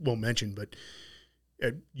who we won't mention, but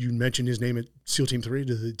you mentioned his name at SEAL Team 3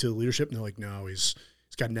 to the leadership. And they're like, no, he's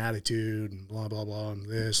got an attitude and blah, blah, blah, and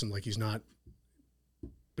this. And like, he's not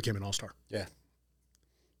became an all-star. Yeah.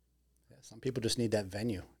 Some people just need that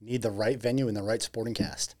venue, need the right venue and the right sporting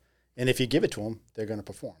cast. And if you give it to them, they're going to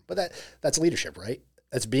perform. But that's leadership, right?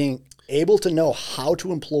 That's being able to know how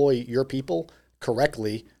to employ your people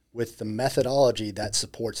correctly with the methodology that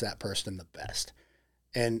supports that person the best.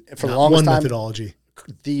 And for the longest time, methodology,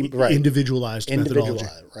 right, individualized methodology,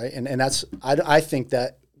 right? And that's I think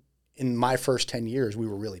that in my first 10 years we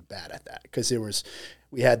were really bad at that because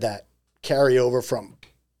we had that carryover from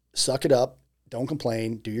suck it up, don't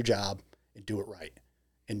complain, do your job, and do it right,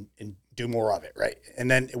 and do more of it, right? And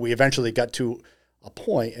then we eventually got to a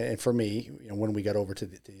point, and for me, when we got over to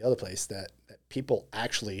the other place, that people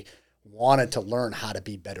actually wanted to learn how to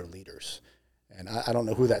be better leaders. And I don't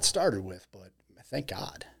know who that started with, but thank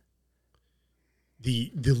God.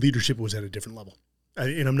 The leadership was at a different level.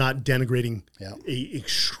 And I'm not denigrating a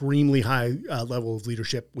extremely high level of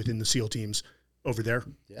leadership within the SEAL teams over there.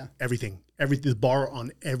 Yeah. Everything, the bar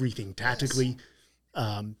on everything, tactically,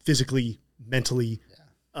 physically, mentally,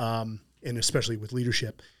 and especially with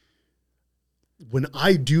leadership. When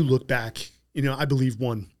I do look back, I believe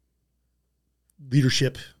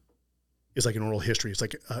leadership is like an oral history. It's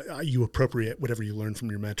like you appropriate whatever you learn from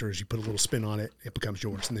your mentors, you put a little spin on it, it becomes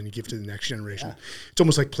yours, and then you give it to the next generation. Yeah. It's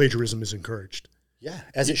almost like plagiarism is encouraged. Yeah,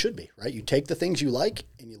 as it should be, right? You take the things you like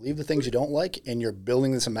and you leave the things you don't like, and you're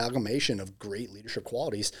building this amalgamation of great leadership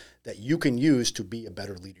qualities that you can use to be a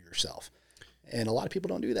better leader yourself. And a lot of people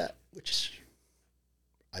don't do that, which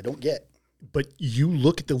I don't get. But you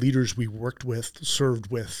look at the leaders we worked with,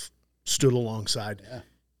 served with, stood alongside. Yeah.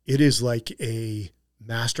 It is like a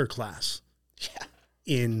master class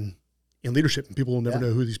in leadership, and people will never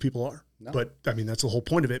know who these people are. No. But I mean, that's the whole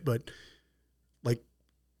point of it. But like,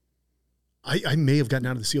 I may have gotten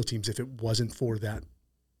out of the SEAL teams if it wasn't for that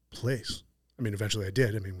place. I mean, eventually I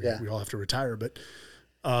did. I mean, we all have to retire, but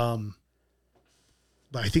I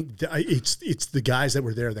think it's the guys that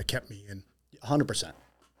were there that kept me in. 100%.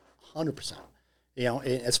 You know,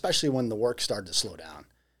 especially when the work started to slow down.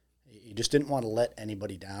 You just didn't want to let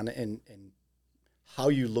anybody down, and how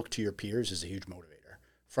you look to your peers is a huge motivator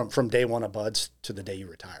from day one of Buds to the day you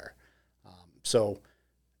retire. So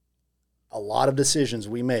a lot of decisions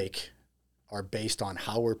we make are based on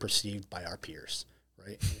how we're perceived by our peers,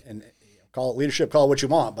 right? And call it leadership, call it what you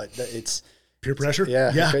want, but it's peer pressure.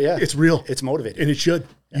 Yeah. It's real. It's motivating. And it should.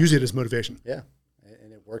 Use it as motivation. Yeah.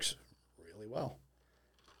 And it works really well.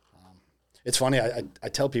 It's funny. I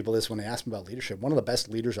tell people this when they ask me about leadership. One of the best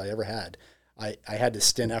leaders I ever had, I had this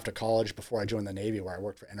stint after college before I joined the Navy where I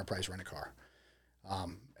worked for Enterprise Rent-A-Car.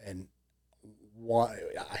 And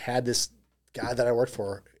I had this guy that I worked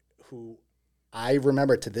for who I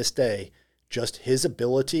remember to this day, just his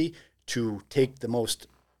ability to take the most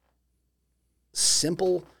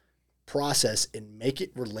simple process and make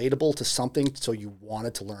it relatable to something so you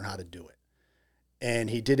wanted to learn how to do it. And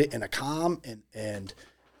he did it in a calm and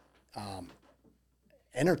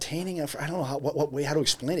entertaining. I don't know what way, how to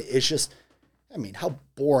explain it. It's just, I mean, how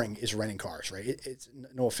boring is renting cars, right? It's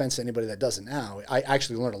no offense to anybody that does it now. I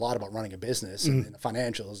actually learned a lot about running a business and the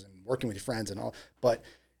financials and working with your friends and all, but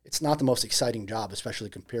it's not the most exciting job, especially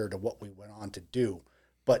compared to what we went on to do.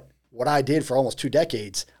 But what I did for almost 2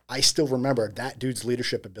 decades, I still remember that dude's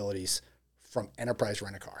leadership abilities from Enterprise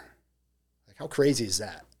Rent-A-Car. Like, how crazy is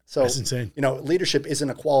that? So, that's insane. You know, leadership isn't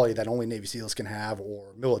a quality that only Navy SEALs can have,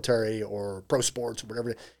 or military, or pro sports, or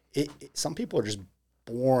whatever. Some people are just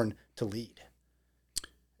born to lead.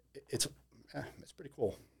 It's pretty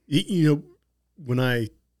cool. You know, when I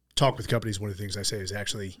talk with companies, one of the things I say is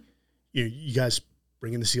actually, you guys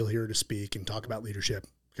bring in the SEAL here to speak and talk about leadership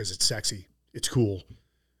because it's sexy, it's cool.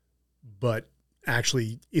 But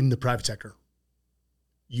actually, in the private sector,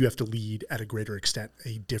 you have to lead at a greater extent,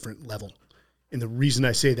 a different level. And the reason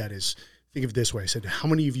I say that is, think of it this way. I said, how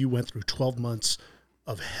many of you went through 12 months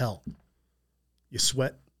of hell? You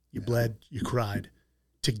sweat, you bled, you cried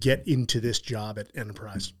to get into this job at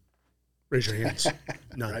Enterprise. Raise your hands.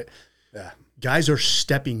 None. Right? Yeah. Guys are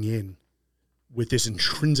stepping in with this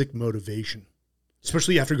intrinsic motivation,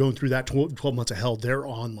 especially after going through that 12 months of hell. They're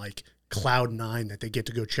on like cloud 9 that they get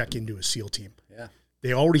to go check into a SEAL team. Yeah.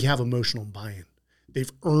 They already have emotional buy-in.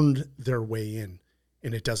 They've earned their way in,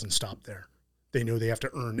 and it doesn't stop there. They know they have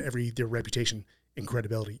to earn their reputation and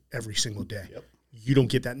credibility every single day. Yep. You don't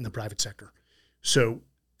get that in the private sector. So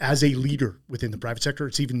as a leader within the private sector,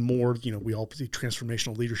 it's even more, we all see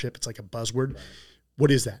transformational leadership. It's like a buzzword. Right.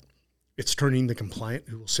 What is that? It's turning the compliant,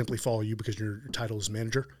 who will simply follow you because your title is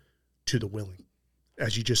manager, to the willing.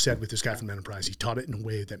 As you just said with this guy from Enterprise, he taught it in a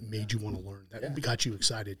way that made you want to learn, that got you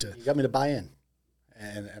excited to. He got me to buy in.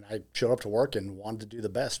 And I showed up to work and wanted to do the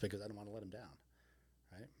best because I didn't want to let him down.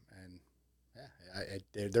 Right?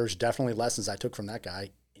 And there's definitely lessons I took from that guy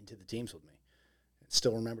into the teams with me. And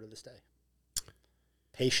still remember to this day.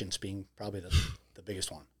 Patience being probably the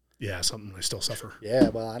biggest one. Yeah, something I still suffer. Yeah,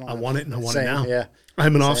 well, I want it and I want it now. Yeah.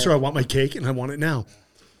 I'm an officer. I want my cake and I want it now.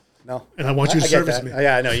 No. And I want you to service me.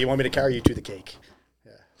 Yeah, I know. You want me to carry you to the cake.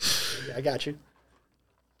 Yeah, I got you.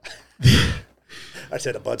 I just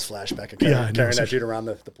had a Bud's flashback of carrying that dude around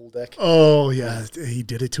the pool deck. Oh, yeah. He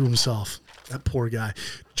did it to himself. That poor guy.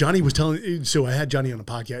 Johnny was telling, so I had Johnny on a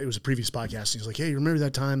podcast. It was a previous podcast. He's like, hey, you remember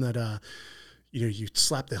that time that, you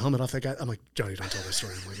slapped the helmet off that guy? I'm like, Johnny, don't tell that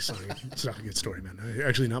story. I'm like, it's not a good story, man.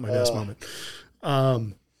 Actually, not my best moment.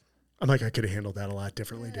 I'm like, I could have handled that a lot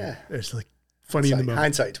differently, dude. It's like funny in the moment.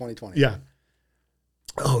 Hindsight 2020. Yeah.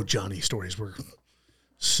 Oh, Johnny stories were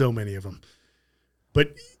so many of them.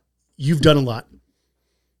 But you've done a lot.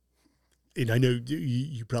 And I know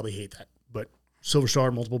you probably hate that, but Silver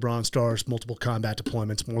Star, multiple Bronze Stars, multiple combat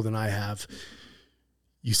deployments, more than I have.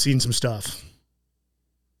 You've seen some stuff.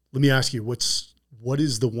 Let me ask you, what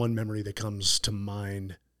is the one memory that comes to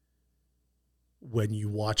mind when you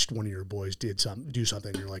watched one of your boys do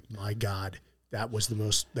something? You're like, my God, that's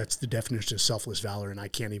the definition of selfless valor, and I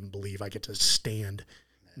can't even believe I get to stand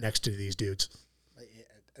next to these dudes.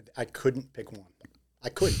 I couldn't pick one. I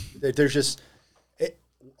couldn't. There's just,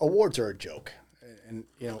 awards are a joke, and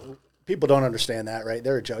people don't understand that, right?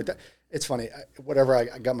 They're a joke. It's funny. Whatever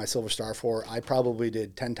I got my silver star for, I probably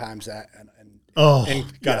did 10 times that,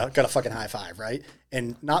 and got a fucking high five, right?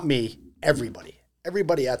 And not me, everybody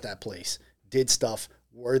at that place did stuff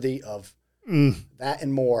worthy of that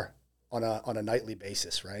and more on a nightly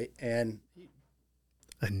basis, right? And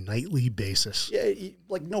a nightly basis. Yeah,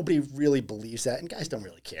 like nobody really believes that, and guys don't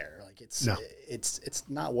really care. Like it's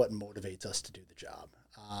not what motivates us to do the job.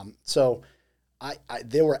 So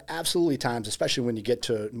there were absolutely times, especially when you get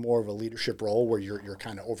to more of a leadership role where you're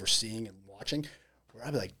kind of overseeing and watching, where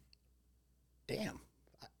I'd be like, damn,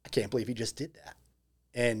 I can't believe he just did that.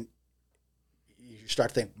 And you start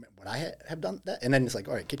to think, would I have done that? And then it's like,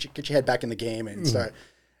 all right, get your head back in the game and start.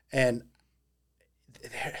 And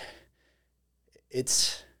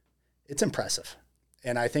it's impressive.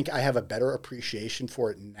 And I think I have a better appreciation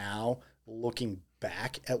for it now, looking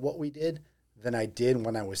back at what we did, than I did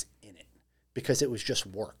when I was in it, because it was just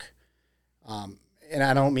work. And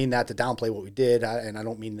I don't mean that to downplay what we did, and I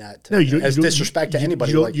don't mean that as disrespect to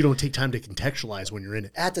anybody. You don't take time to contextualize when you're in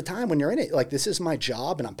it. At the time when you're in it, like, this is my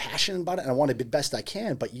job, and I'm passionate about it, and I want to be the best I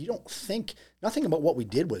can, but you don't think, nothing about what we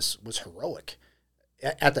did was heroic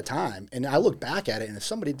at the time. And I look back at it, and if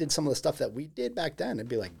somebody did some of the stuff that we did back then, it'd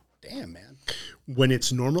be like, damn, man. When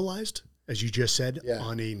it's normalized, as you just said,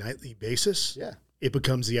 on a nightly basis, it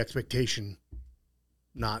becomes the expectation,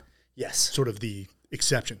 not sort of the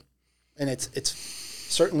exception. And it's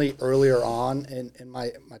certainly earlier on in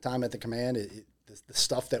my time at the command, the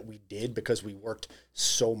stuff that we did, because we worked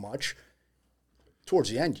so much, towards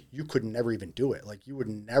the end, you could never even do it. Like, you would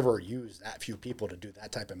never use that few people to do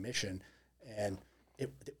that type of mission. And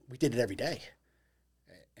we did it every day.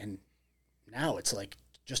 And now it's like,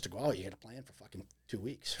 just to go out, you got to plan for fucking 2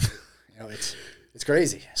 weeks. It's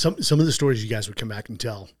crazy. Some of the stories you guys would come back and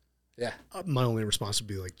tell. Yeah. My only response would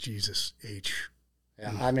be like, Jesus H.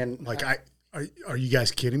 Yeah. I mean, like, are you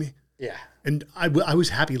guys kidding me? Yeah. And I was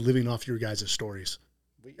happy living off your guys' stories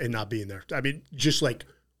and not being there. I mean, just like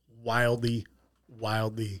wildly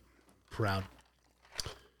proud.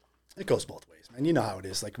 It goes both ways, man. You know how it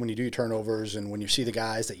is. Like, when you do your turnovers and when you see the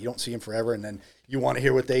guys that you don't see them forever, and then you want to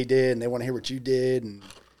hear what they did and they want to hear what you did. And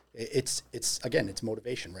it's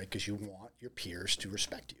motivation, right? Because you want your peers to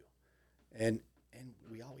respect you. And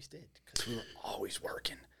we always did, because we were always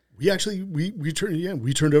working. We actually, we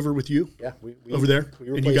turned over with you. Yeah. We over there.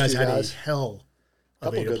 And you guys had a guys. hell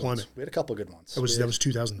of a deployment. We had a couple of good ones. That was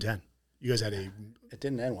 2010. You guys had It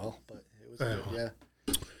didn't end well, but it was good. Yeah.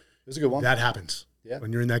 It was a good one. That happens. Yeah.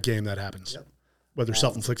 When you're in that game, that happens. Yep. Whether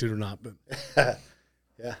self-inflicted or not. But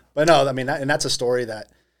yeah. But no, I mean, and that's a story that,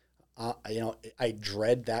 I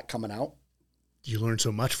dread that coming out. You learn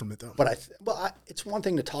so much from it, though. But it's one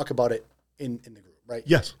thing to talk about it in the group, right?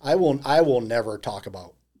 Yes. I will never talk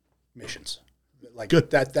about missions. Like, good.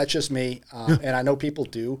 That's just me. And I know people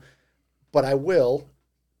do, but I will,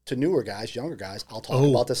 to newer guys, younger guys, I'll talk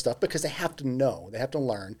about this stuff, because they have to know, they have to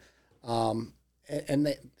learn.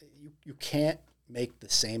 And you can't make the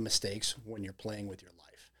same mistakes when you're playing with your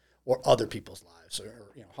life or other people's lives, or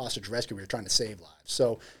hostage rescue, where you're trying to save lives.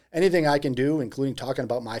 So anything I can do, including talking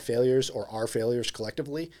about my failures or our failures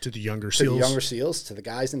collectively, to the younger SEALs, to the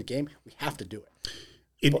guys in the game, we have to do it.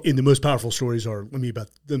 In the most powerful stories are, let me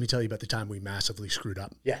tell you about the time we massively screwed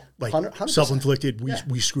up. Yeah. Like 100%. Self-inflicted,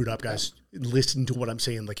 we screwed up, guys. Yeah. Listen to what I'm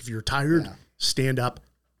saying. Like, if you're tired, stand up,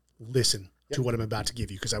 listen to what I'm about to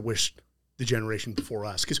give you, because I wish the generation before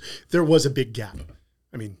us, because there was a big gap.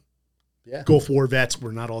 I mean, Gulf War vets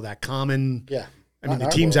were not all that common. Yeah. I mean, the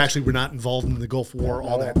teams actually were not involved in the Gulf War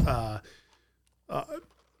all that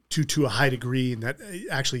to a high degree. And that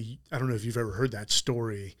actually, I don't know if you've ever heard that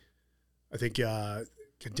story. I think, God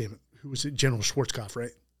damn it, who was it? General Schwarzkopf,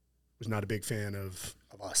 right? Was not a big fan of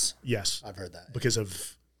us. Yes. I've heard that. Because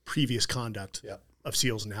of previous conduct of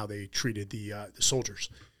SEALs and how they treated the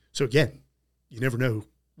soldiers. So again, you never know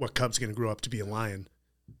what cub's going to grow up to be a lion.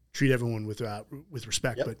 Treat everyone with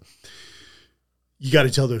respect, but you got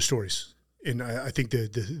to tell those stories. And I think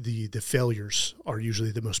the failures are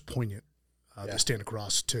usually the most poignant that stand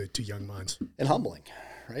across to young minds. And humbling,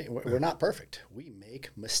 right? We're not perfect. We make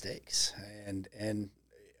mistakes. And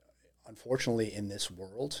unfortunately, in this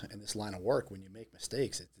world, in this line of work, when you make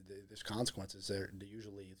mistakes, there's consequences. They're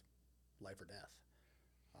usually life or death.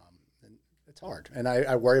 And it's hard. And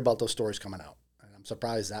I worry about those stories coming out. And I'm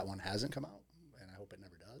surprised that one hasn't come out. And I hope it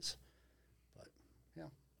never does. But,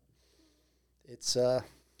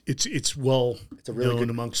 it's well it's a really known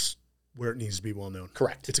amongst where it needs to be well known.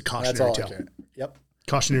 Correct. It's a cautionary tale. Yep.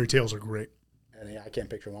 Cautionary tales are great. And I can't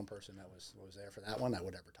picture one person that was there for that one that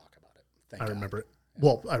would ever talk about it. I remember it.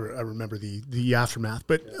 Well, I remember the aftermath,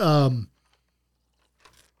 but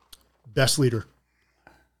best leader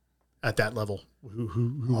at that level.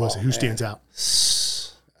 Who was it? Who stands out?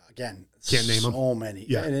 Again, can't name them. So many.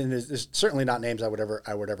 Yeah, and there's certainly not names I would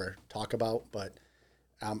ever talk about, but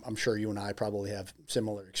I'm sure you and I probably have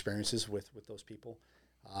similar experiences with those people.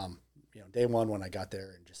 Day one when I got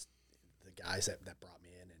there, and just the guys that brought me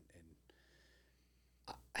in,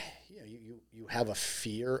 and you have a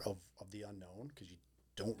fear of the unknown because you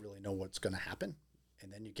don't really know what's going to happen,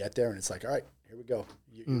 and then you get there, and it's like, all right, here we go.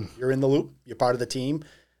 You're in the loop. You're part of the team.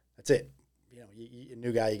 That's it. You a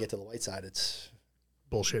new guy, you get to the white side, it's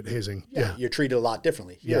bullshit hazing. Yeah, you're treated a lot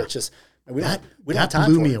differently. Here, it's just we don't have time. That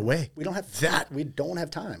blew me away. We don't have that. We don't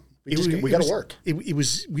have time. We got to work. It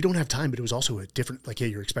was we don't have time, but it was also a different. Like, hey,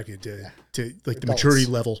 you're expected to like Adults. the maturity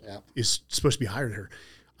level is supposed to be higher there.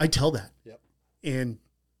 I tell that. Yep. And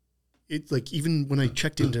it, like, even when I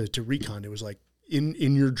checked into recon, it was like, in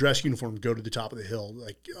your dress uniform, go to the top of the hill.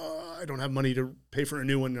 Like, I don't have money to pay for a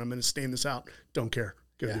new one. I'm going to stand this out. Don't care.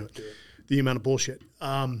 Go do it. The amount of bullshit.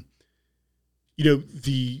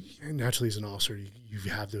 Naturally as an officer, you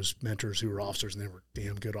have those mentors who are officers, and they were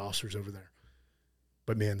damn good officers over there.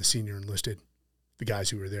 But man, the senior enlisted, the guys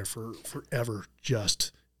who were there for forever,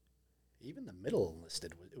 just even the middle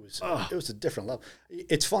enlisted, it was a different level.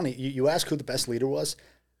 It's funny. You ask who the best leader was.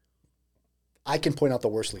 I can point out the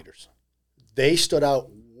worst leaders. They stood out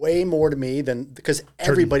way more to me because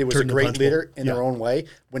everybody was a great leader in their own way.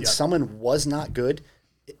 When someone was not good,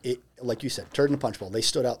 it like you said, turd in the punch bowl. They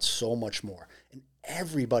stood out so much more, and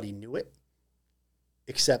everybody knew it,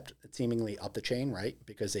 except seemingly up the chain, right?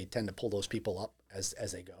 Because they tend to pull those people up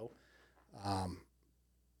as they go,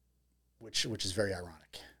 which is very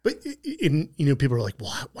ironic. But people are like,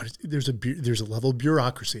 well, there's a level of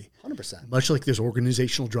bureaucracy, 100%, much like there's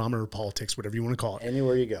organizational drama or politics, whatever you want to call it.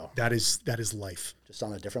 Anywhere you go, that is life, just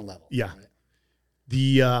on a different level. Yeah.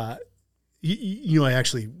 Right?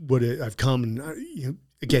 I've come and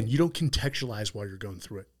again, you don't contextualize while you're going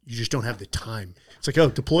through it. You just don't have the time. It's like, oh,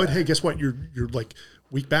 deployed. Hey, guess what? You're like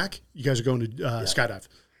week back. You guys are going to skydive.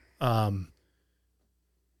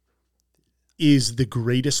 Is the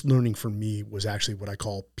greatest learning for me was actually what I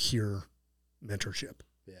call peer mentorship.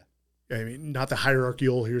 Yeah. I mean, not the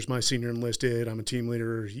hierarchical, here's my senior enlisted, I'm a team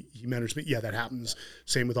leader, he mentors me. Yeah, that happens.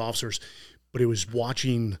 Same with officers. But it was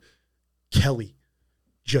watching Kelly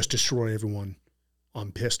just destroy everyone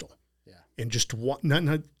on pistol. Yeah. And just not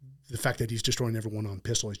the fact that he's destroying everyone on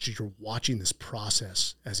pistol, it's just you're watching this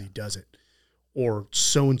process as he does it. Or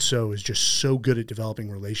so-and-so is just so good at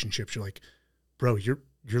developing relationships. You're like, bro, you're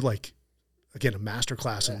like, again, a master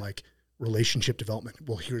class in like relationship development.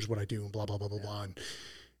 Well, here's what I do and blah, blah, blah, blah, blah.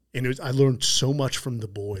 And I learned so much from the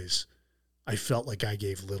boys. I felt like I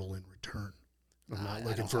gave little in return. I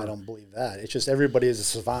don't believe that. It's just everybody is a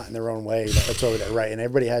savant in their own way. That's over there, right? And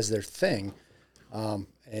everybody has their thing.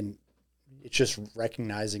 And it's just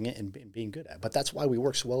recognizing it and being good at it. But that's why we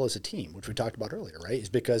work so well as a team, which we talked about earlier, right? Is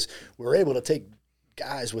because we're able to take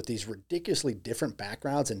guys with these ridiculously different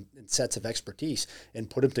backgrounds and sets of expertise and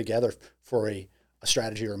put them together for a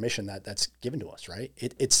strategy or a mission that's given to us, right?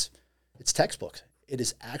 It's textbook. It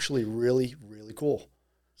is actually really, really cool.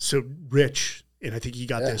 So Rich, and I think he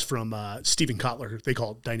got this from Stephen Kotler, they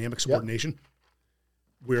call it dynamic subordination,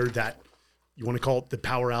 where that, you want to call it the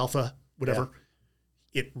power alpha, whatever,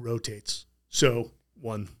 it rotates. So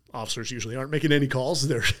officers usually aren't making any calls.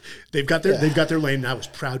 They've got their lane, and I was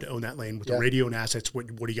proud to own that lane with the radio and assets. What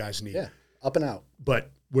do you guys need? Yeah, up and out.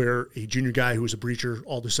 But where a junior guy who was a breacher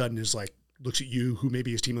all of a sudden is like, looks at you, who may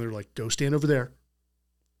be his team leader, like, go stand over there,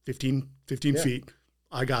 15 feet.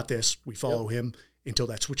 I got this. We follow him until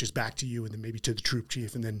that switches back to you, and then maybe to the troop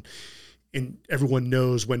chief, and everyone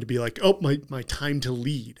knows when to be like, oh, my time to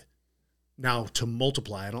lead. Now to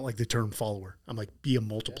multiply. I don't like the term follower. I'm like, be a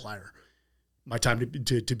multiplier. My time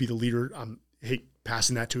to be the leader. I'm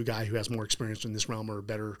passing that to a guy who has more experience in this realm or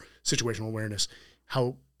better situational awareness.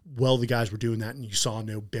 How well the guys were doing that, and you saw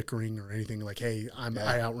no bickering or anything like, hey,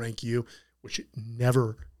 I outrank you, which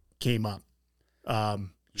never came up.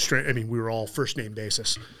 We were all first name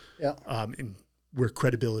basis. Yeah. And where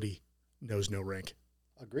credibility knows no rank.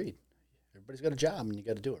 Agreed. Everybody's got a job, and you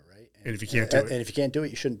got to do it, right? And if you can't do it, and if you can't do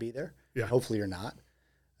it, you shouldn't be there. Yeah. Hopefully, you're not.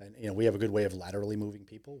 And we have a good way of laterally moving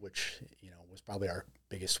people, which was probably our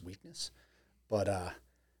biggest weakness. But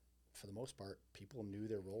for the most part, people knew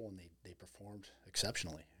their role and they performed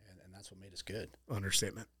exceptionally, and that's what made us good.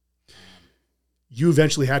 Understatement. You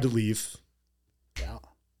eventually had to leave. Yeah.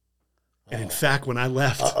 And in fact, when I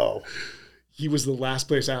left, he was the last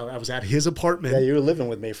place out. I was at his apartment. Yeah, you were living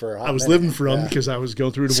with me for a hot I was minute. living for him because I was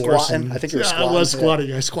going through a divorce. Squatting. I think you were squatting. I was squatting.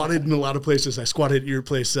 Yeah. I squatted in a lot of places. I squatted at your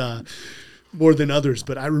place more than others.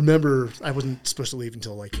 But I remember I wasn't supposed to leave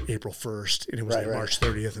until like April 1st, and it was March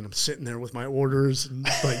 30th, and I'm sitting there with my orders.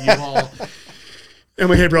 But you all... I'm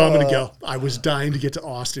like, hey, bro, I'm going to go. I was dying to get to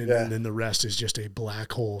Austin, and then the rest is just a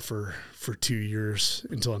black hole for 2 years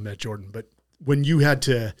until I met Jordan. But when you had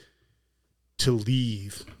to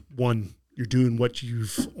leave, one, you're doing what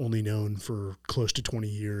you've only known for close to 20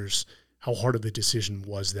 years. How hard of a decision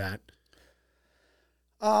was that?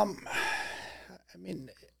 I mean,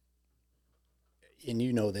 and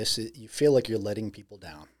you know this, you feel like you're letting people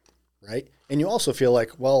down, right? And you also feel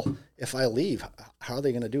like, well, if I leave, how are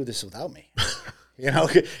they going to do this without me? You know,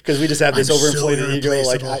 because we just have this overinflated ego,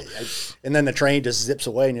 like, and then the train just zips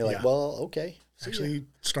away, and you're like, well, okay. Actually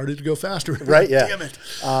started to go faster. Right, yeah. Damn it.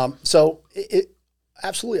 So it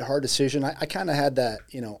absolutely a hard decision. I kind of had that,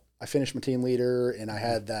 you know, I finished my team leader, and I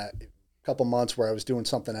had that couple months where I was doing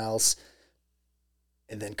something else,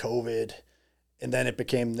 and then COVID, and then it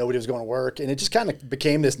became nobody was going to work, and it just kind of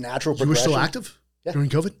became this natural progression. You were still active during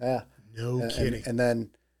COVID? Yeah. No kidding. And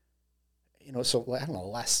then, you know, so I don't know, the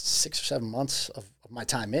last 6 or 7 months of my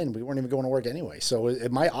time in, we weren't even going to work anyway. So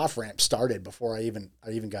my off ramp started before I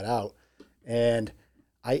even got out, and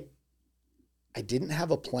I didn't have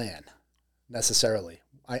a plan necessarily.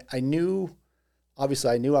 I knew, obviously,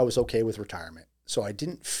 I knew I was okay with retirement, so I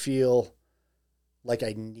didn't feel like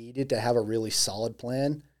I needed to have a really solid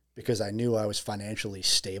plan because I knew I was financially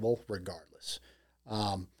stable regardless,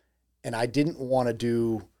 and I didn't want to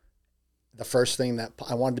do the first thing that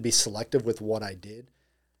I wanted to be selective with what I did.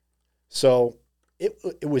 So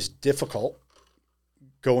it was difficult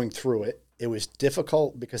going through it. It was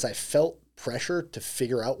difficult because I felt pressure to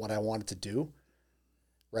figure out what I wanted to do.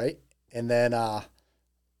 Right. And then, and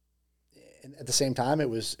at the same time, it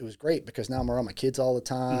was great because now I'm around my kids all the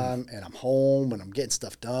time and I'm home and I'm getting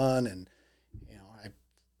stuff done. And, you know, I'm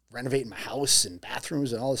renovating my house and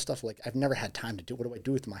bathrooms and all this stuff. Like, I've never had time to do. What do I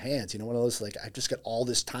do with my hands? You know, one of those, like, I've just got all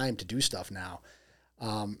this time to do stuff now.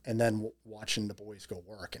 And then watching the boys go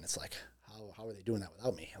work, and it's like, how are they doing that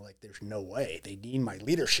without me? Like, there's no way. They need my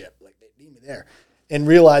leadership. Like, they need me there. And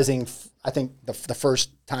realizing, I think the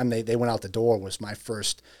first time they went out the door was my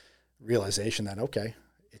first realization that, okay,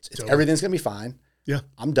 everything's going to be fine. Yeah.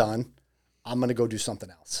 I'm done. I'm going to go do something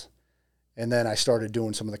else. And then I started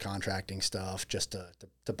doing some of the contracting stuff just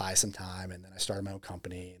to buy some time. And then I started my own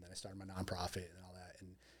company, and then I started my nonprofit and all that.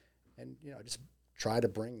 And you know, I just try to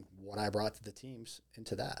bring what I brought to the teams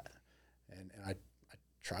into that. And I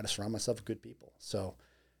try to surround myself with good people. So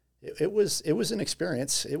it was an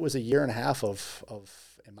experience. It was a year and a half of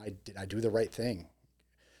did I do the right thing?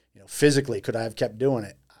 You know, physically, could I have kept doing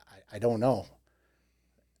it? I don't know.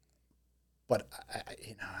 But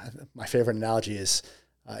you know, my favorite analogy is,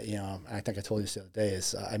 you know, I think I told you this the other day,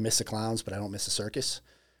 is I miss the clowns, but I don't miss the circus,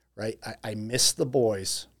 right? I miss the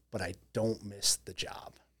boys, but I don't miss the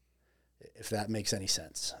job, if that makes any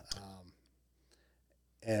sense.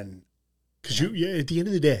 And because at the end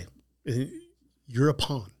of the day, you're a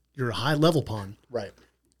pawn. You're a high level pawn, right?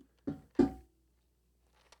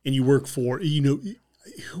 And you work for, you know,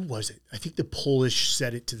 who was it? I think the Polish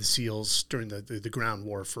said it to the SEALs during the ground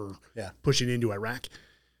war for pushing into Iraq,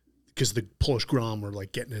 because the Polish Grom were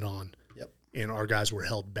like getting it on. Yep. And our guys were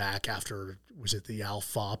held back after, was it the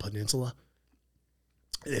Al-Fa Peninsula?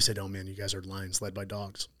 And they said, "Oh man, you guys are lions led by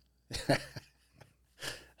dogs."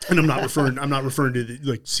 And I'm not referring to the,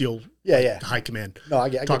 like, SEAL high command. No, I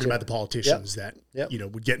talking about the politicians that you know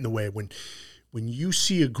would get in the way when you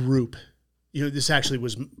see a group. You know, this actually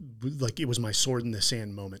was like, it was my sword in the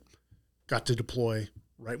sand moment. Got to deploy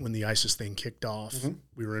right when the ISIS thing kicked off. Mm-hmm.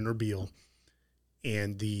 We were in Erbil,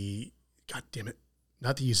 and God damn it,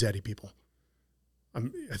 not the Yazidi people.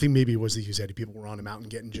 I think maybe it was the Yazidi people were on a mountain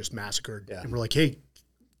getting just massacred. Yeah. And we're like, hey,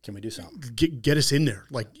 can we do something? Get us in there,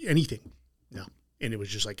 like anything. No. And it was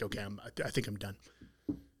just like, okay, I think I'm done.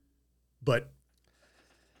 But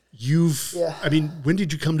I mean, when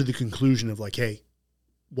did you come to the conclusion of like, hey,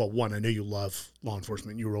 well, one, I know you love law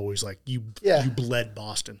enforcement. You were always like, you bled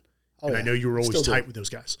Boston. And I know you were always tight with those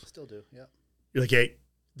guys. Still do, yeah. You're like, hey,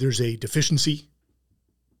 there's a deficiency.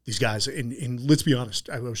 These guys, and let's be honest,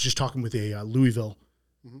 I was just talking with a Louisville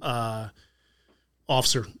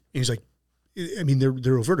officer, and he's like, I mean,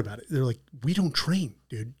 they're overt about it. They're like, we don't train,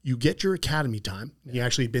 dude. You get your academy time. Yeah. You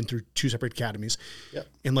actually been through 2 separate academies. Yep.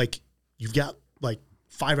 And like, you've got like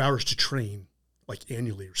 5 hours to train, like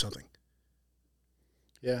annually or something.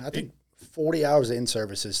 Yeah, I think 40 hours of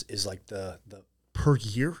in-service is like the per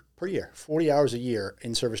year? Per year. 40 hours a year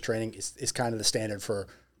in-service training is kind of the standard for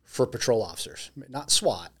for patrol officers, not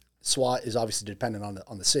SWAT. SWAT is obviously dependent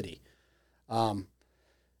on the city.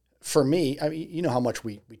 For me, I mean, you know how much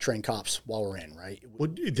we train cops while we're in, right? Well,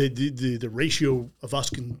 the ratio of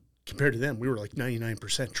us compared to them, we were like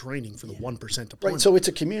 99% training for the 1% deployment. Right. So it's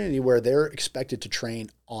a community where they're expected to train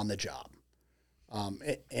on the job,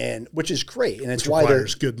 and which is great, and it's why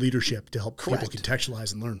there's good leadership to help Correct. people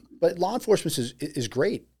contextualize and learn. But law enforcement is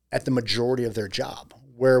great at the majority of their job.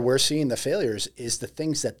 Where we're seeing the failures is the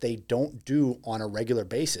things that they don't do on a regular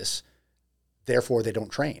basis. Therefore, they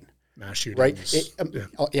don't train. Mass shootings,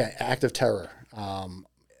 right? Active terror,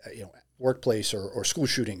 workplace or school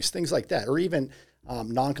shootings, things like that, or even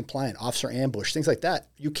non-compliant officer ambush, things like that.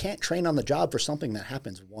 You can't train on the job for something that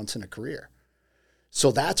happens once in a career.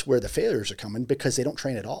 So that's where the failures are coming because they don't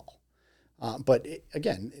train at all.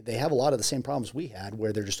 Again, they have a lot of the same problems we had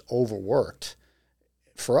where they're just overworked.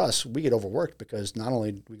 For us, we get overworked because not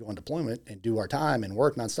only do we go on deployment and do our time and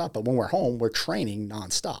work nonstop, but when we're home, we're training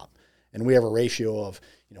nonstop. And we have a ratio of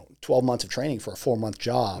 12 months of training for a 4-month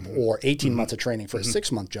job or 18 months of training for a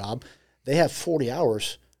 6-month job. They have 40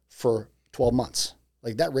 hours for 12 months.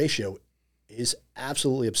 Like that ratio is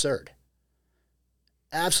absolutely absurd.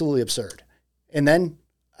 Absolutely absurd. And then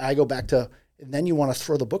I go back to, and then you want to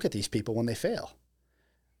throw the book at these people when they fail.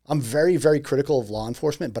 I'm very, very critical of law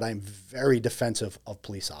enforcement, but I'm very defensive of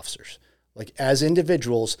police officers. Like as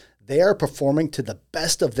individuals, they are performing to the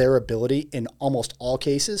best of their ability in almost all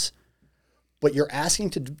cases, but you're asking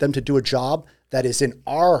them to do a job that is in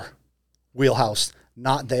our wheelhouse,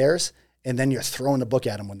 not theirs, and then you're throwing the book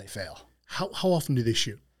at them when they fail. How often do they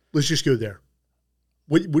shoot? Let's just go there.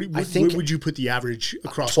 What would you put the average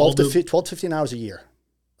across 12 to 15 hours a year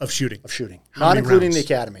of shooting? Not including rounds?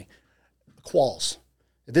 The academy. Quals.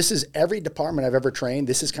 This is every department I've ever trained.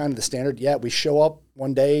 This is kind of the standard. Yeah, we show up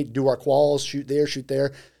one day, do our quals, shoot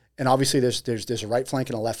there. And obviously there's a right flank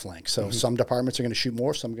and a left flank. So some departments are going to shoot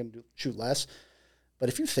more, some are going to shoot less. But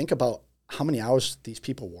if you think about how many hours these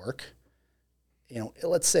people work,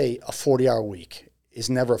 let's say a 40-hour week is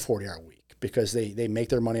never a 40-hour week because they make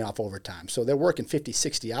their money off overtime. So they're working 50,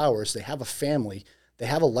 60 hours. They have a family. They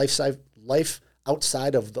have a life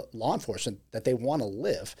outside of the law enforcement that they want to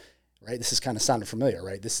live, right? This is kind of sounding familiar,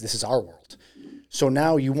 right? This is our world. So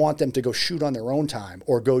now you want them to go shoot on their own time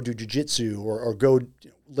or go do jiu-jitsu or go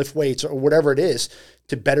lift weights or whatever it is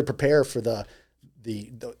to better prepare for the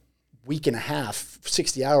week and a half,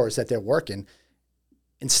 60 hours that they're working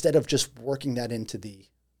instead of just working that into the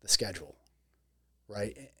schedule,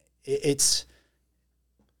 right? It's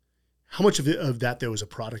how much of that though is a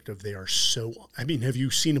product of they are so. I mean, have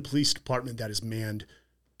you seen a police department that is manned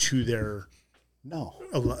to their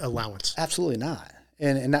allowance? Absolutely not,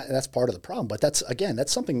 and that's part of the problem. But that's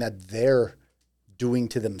something that they're doing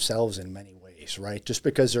to themselves in many ways, right? Just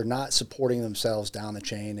because they're not supporting themselves down the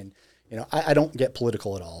chain, and I don't get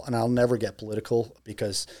political at all, and I'll never get political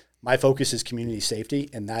because my focus is community safety,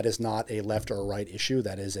 and that is not a left or a right issue.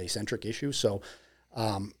 That is a centric issue. So.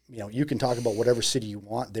 You can talk about whatever city you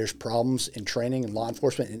want. There's problems in training and law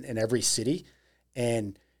enforcement in every city.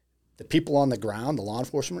 And the people on the ground, the law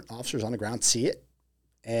enforcement officers on the ground see it.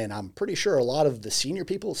 And I'm pretty sure a lot of the senior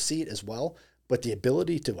people see it as well. But the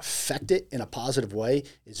ability to affect it in a positive way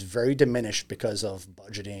is very diminished because of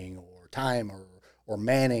budgeting or time or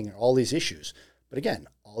manning or all these issues. But again,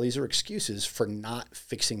 all these are excuses for not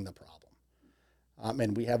fixing the problem.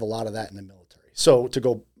 And we have a lot of that in the military. So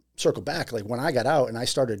to circle back, like when I got out and I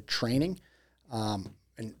started training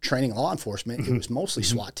and training law enforcement, it was mostly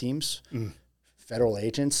SWAT teams, federal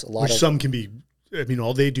agents, some can be, I mean,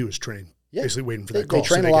 all they do is train, basically waiting for that call. They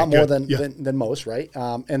train a lot more than most, right?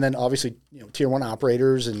 And then obviously, tier 1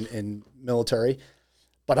 operators and military,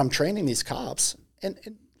 but I'm training these cops and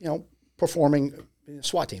performing,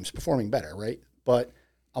 SWAT teams performing better, right? But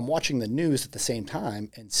I'm watching the news at the same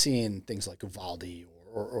time and seeing things like Uvalde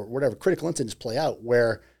or whatever critical incidents play out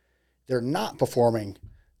where they're not performing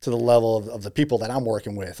to the level of the people that I'm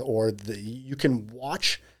working with, or you can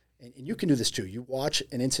watch, and you can do this too. You watch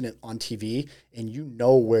an incident on TV and you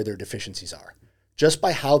know where their deficiencies are just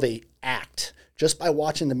by how they act, just by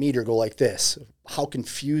watching the meter go like this, how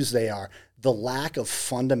confused they are. The lack of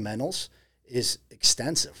fundamentals is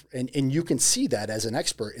extensive. And you can see that as an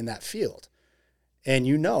expert in that field. And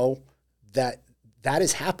you know that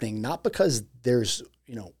is happening not because there's,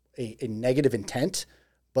 a negative intent,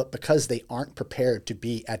 but because they aren't prepared to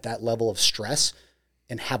be at that level of stress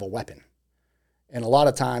and have a weapon. And a lot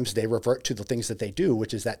of times they revert to the things that they do,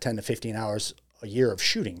 which is that 10 to 15 hours a year of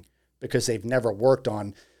shooting, because they've never worked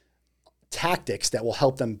on tactics that will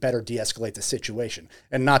help them better de-escalate the situation.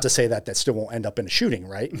 And not to say that that still won't end up in a shooting,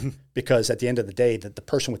 right? Mm-hmm. Because at the end of the day, the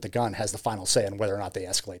person with the gun has the final say on whether or not they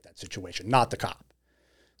escalate that situation, not the cop.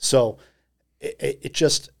 So it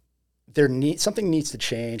just, something needs to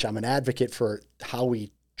change. I'm an advocate for how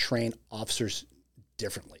we train officers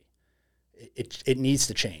differently. It needs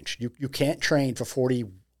to change. You can't train for 40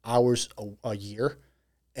 hours a year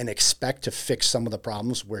and expect to fix some of the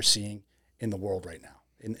problems we're seeing in the world right now,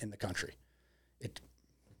 in the country.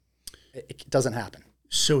 It doesn't happen.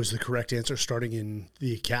 So is the correct answer starting in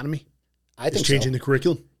the academy? I think changing the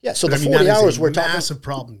curriculum? Yeah, so the 40 hours we're talking. Massive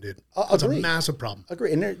problem, dude. It's a massive problem.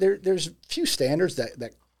 Agree. And there's a few standards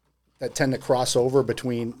that tend to cross over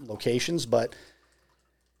between locations, but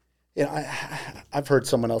you know, I've heard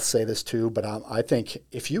someone else say this too, but I think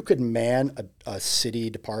if you could man a city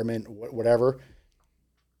department, whatever,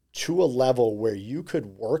 to a level where you could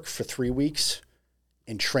work for 3 weeks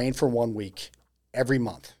and train for 1 week every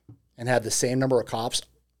month and have the same number of cops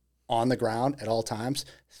on the ground at all times,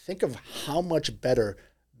 think of how much better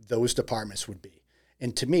those departments would be.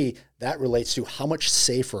 And to me, that relates to how much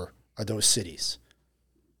safer are those cities.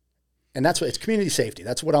 And that's what it's community safety.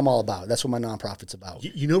 That's what I'm all about. That's what my nonprofit's about.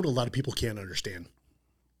 You know what a lot of people can't understand?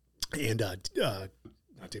 And not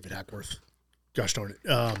David Hackworth, gosh darn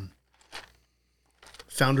it,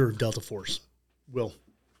 founder of Delta Force, Will.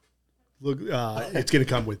 Look, it's going to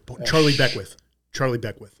come with Charlie Beckwith. Charlie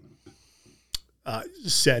Beckwith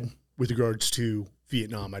said, with regards to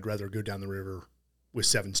Vietnam, I'd rather go down the river with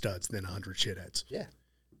 7 studs than 100 shitheads. Yeah.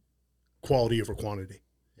 Quality over quantity.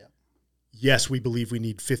 Yeah. Yes, we believe we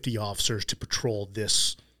need 50 officers to patrol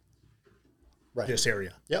this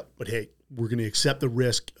area. Yep. But hey, we're going to accept the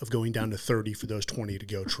risk of going down to 30 for those 20 to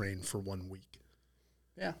go train for 1 week.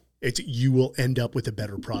 Yeah. You will end up with a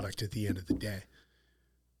better product at the end of the day.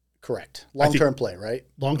 Correct. Long-term play, right?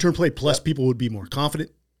 Long-term play, plus people would be more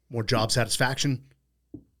confident, more job satisfaction.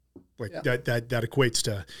 That equates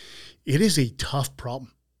to, it is a tough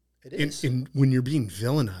problem. It is. And when you're being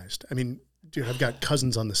villainized, I mean, dude, I've got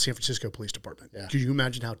cousins on the San Francisco Police Department. Yeah. Could you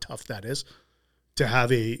imagine how tough that is to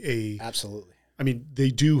have a Absolutely. I mean, they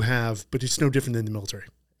do have, but it's no different than the military.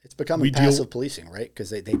 It's becoming passive policing, right? Because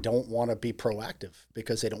they don't want to be proactive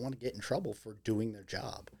because they don't want to get in trouble for doing their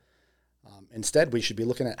job. Instead, we should be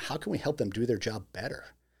looking at how can we help them do their job better.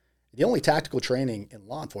 The only tactical training in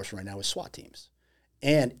law enforcement right now is SWAT teams.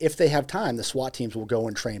 And if they have time, the SWAT teams will go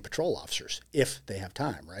and train patrol officers if they have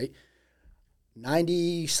time, right?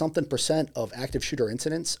 90-something% of active shooter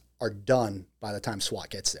incidents are done by the time SWAT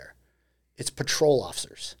gets there. It's patrol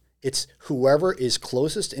officers. It's whoever is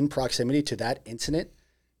closest in proximity to that incident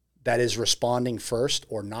that is responding first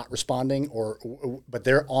or not responding, but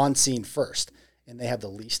they're on scene first, and they have the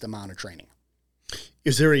least amount of training.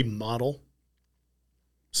 Is there a model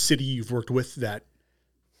city you've worked with that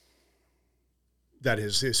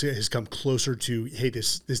has come closer to, hey,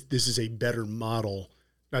 this is a better model,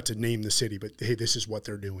 not to name the city, but hey, this is what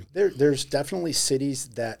they're doing? There's definitely cities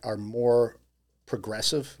that are more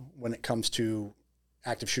progressive when it comes to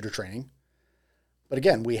active shooter training. But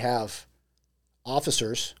again, we have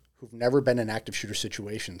officers who've never been in active shooter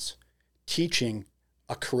situations teaching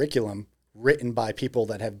a curriculum written by people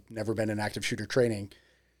that have never been in active shooter training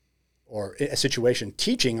or a situation,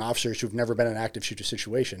 teaching officers who've never been in an active shooter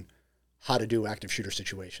situation how to do active shooter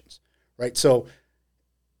situations, right? So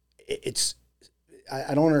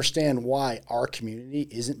I don't understand why our community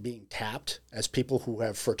isn't being tapped as people who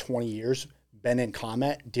have for 20 years been in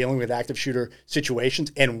combat dealing with active shooter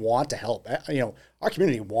situations and want to help. You know, our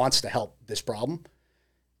community wants to help this problem.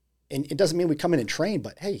 And it doesn't mean we come in and train,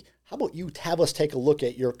 but hey, how about you have us take a look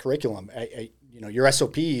at your curriculum, your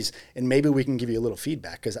SOPs, and maybe we can give you a little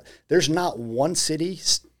feedback. Because there's not one city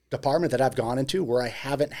department that I've gone into where I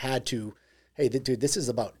haven't had to, hey, dude, this is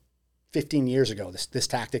about 15 years ago, this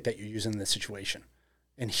tactic that you're using in this situation.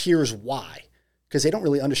 And here's why. Because they don't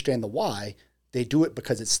really understand the why. They do it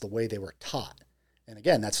because it's the way they were taught. And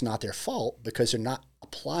again, that's not their fault because they're not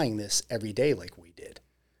applying this every day like we did.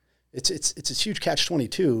 It's a huge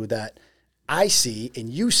catch-22 that I see and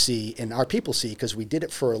you see and our people see because we did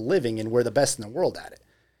it for a living and we're the best in the world at it.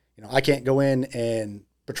 You know, I can't go in and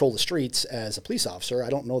patrol the streets as a police officer. I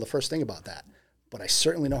don't know the first thing about that. But I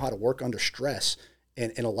certainly know how to work under stress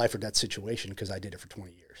in a life or death situation because I did it for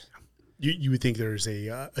 20 years. You would think there's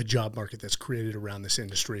a job market that's created around this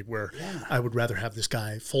industry where I would rather have this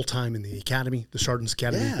guy full-time in the academy, the Sergeant's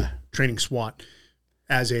Academy, training SWAT,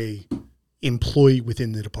 as a employee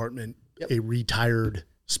within the department, a retired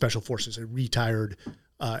Special Forces, a retired,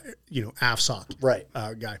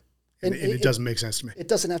 AFSOC guy. And it doesn't make sense to me. It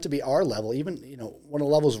doesn't have to be our level. Even, one of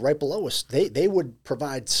the levels right below us, they would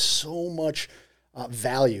provide so much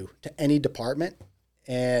value to any department.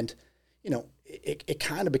 And, it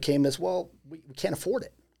kind of became this, well, we can't afford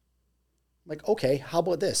it. Like, okay, how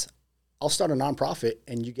about this? I'll start a nonprofit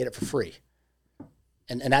and you get it for free.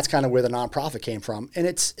 And that's kind of where the nonprofit came from. And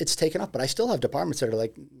it's taken up, but I still have departments that are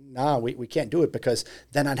like, nah, we can't do it because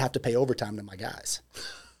then I'd have to pay overtime to my guys.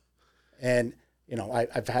 And,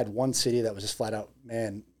 I've had one city that was just flat out,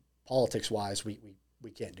 man, politics-wise, we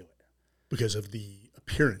can't do it. Because of the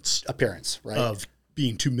appearance. Right? Of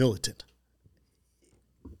being too militant.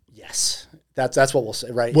 Yes. That's what we'll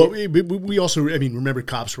say, right? Well, we also, remember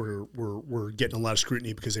cops were getting a lot of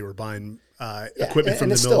scrutiny because they were buying equipment from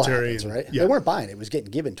the military. Happens, right? Yeah. They weren't buying it. It was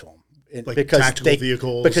getting given to them. Like tactical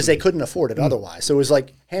vehicles. Because they couldn't afford it otherwise. So it was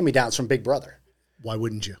like hand-me-downs from Big Brother. Why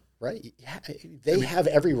wouldn't you? Right? They have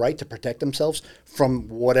every right to protect themselves from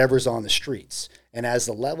whatever's on the streets. And as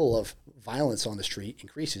the level of violence on the street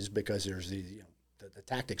increases because there's the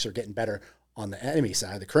tactics are getting better on the enemy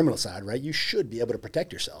side, the criminal side, right? You should be able to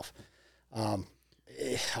protect yourself. Oh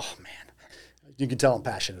man, you can tell I'm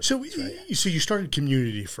passionate. So you started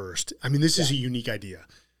community first. This is a unique idea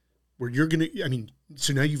where you're going to,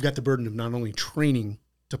 so now you've got the burden of not only training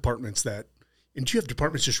departments and do you have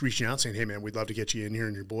departments just reaching out saying, hey man, we'd love to get you in here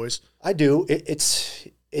and your boys? I do.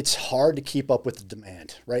 It's hard to keep up with the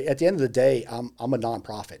demand, right? At the end of the day, I'm a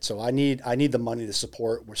nonprofit, so I need the money to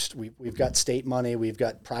support. We've got state money, we've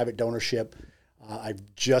got private donorship. I've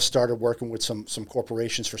just started working with some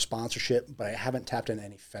corporations for sponsorship, but I haven't tapped into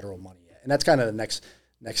any federal money yet. And that's kind of the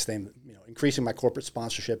next thing, increasing my corporate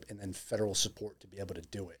sponsorship and then federal support to be able to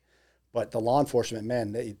do it. But the law enforcement,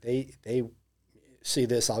 man, they see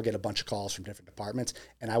this. I'll get a bunch of calls from different departments,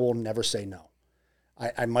 and I will never say no.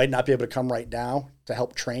 I might not be able to come right now to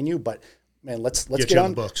help train you, but man, let's get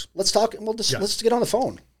on the books. Let's talk. Let's get on the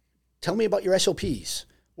phone. Tell me about your SOPs.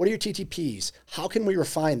 What are your TTPs? How can we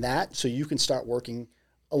refine that so you can start working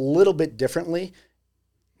a little bit differently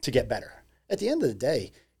to get better? At the end of the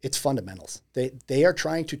day, it's fundamentals. They are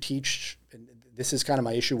trying to teach, and this is kind of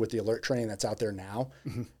my issue with the alert training that's out there now,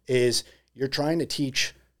 is you're trying to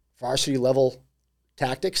teach varsity level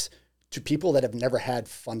tactics to people that have never had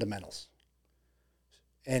fundamentals.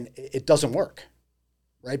 And it doesn't work,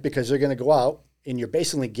 right? Because they're going to go out and you're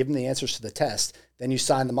basically giving the answers to the test. Then you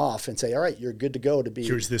sign them off and say, all right, you're good to go to be.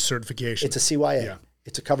 Here's this certification. It's a CYA. Yeah.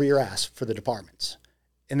 It's a cover your ass for the departments.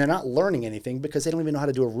 And they're not learning anything because they don't even know how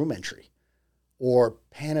to do a room entry or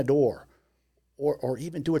pan a door or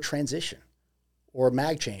even do a transition or a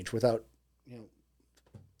mag change without,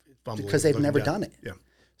 because they've never done it. Yeah.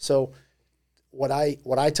 So what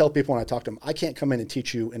I tell people when I talk to them, I can't come in and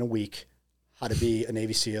teach you in a week how to be a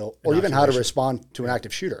Navy SEAL or even how to respond to an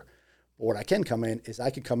active shooter. But what I can come in is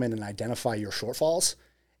I can come in and identify your shortfalls,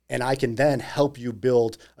 and I can then help you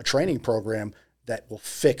build a training program that will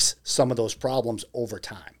fix some of those problems over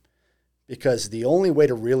time. Because the only way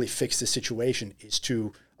to really fix this situation is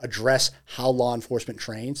to address how law enforcement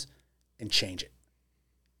trains and change it.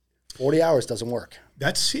 40 hours doesn't work.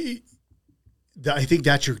 I think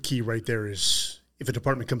that's your key right there is if a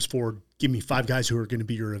department comes forward, give me 5 guys who are going to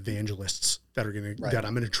be your evangelists that are going to, that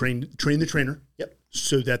I'm going to train the trainer. Yep.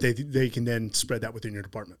 So that they can then spread that within your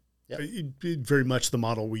department. Yep. Very much the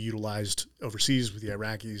model we utilized overseas with the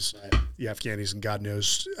Iraqis, the Afghanis, and God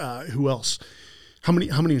knows who else. How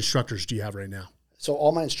many instructors do you have right now? So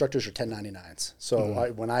all my instructors are 1099s.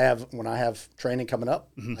 So when I have training coming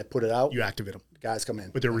up, I put it out. You activate them. Guys come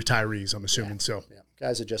in. But they're retirees, I'm assuming. So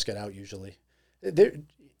guys that just get out usually. And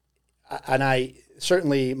I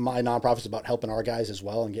certainly my nonprofit is about helping our guys as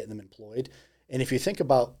well and getting them employed. And if you think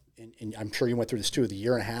about, and I'm sure you went through this too, the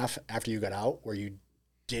year and a half after you got out where you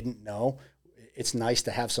didn't know, it's nice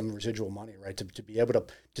to have some residual money, right? To be able to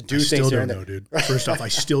do things. I still don't know, dude. First off, I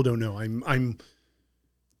still don't know. I'm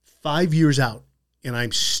 5 years out, and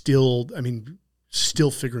I'm still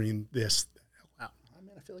figuring this out. I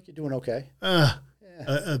mean, I feel like you're doing okay.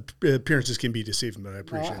 Appearances can be deceiving, but I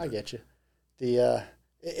appreciate it. I get you.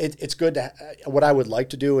 It's good to what I would like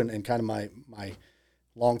to do, and kind of my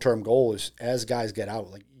long-term goal is as guys get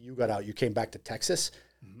out, like you got out, you came back to Texas,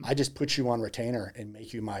 I just put you on retainer and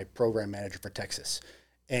make you my program manager for Texas.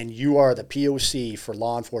 And you are the POC for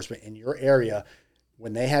law enforcement in your area.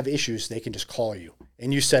 When they have issues, they can just call you.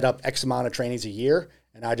 And you set up X amount of trainings a year,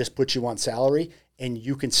 and I just put you on salary, and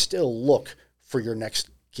you can still look for your next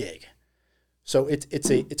gig. So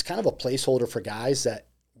it's kind of a placeholder for guys that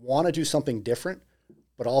want to do something different,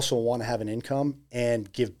 but also want to have an income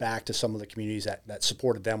and give back to some of the communities that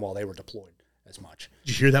supported them while they were deployed as much.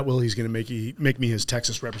 Did you hear that, Will? He's going to make me his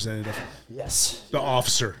Texas representative. Yes. The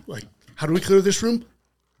officer. Like, how do we clear this room?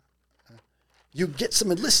 You get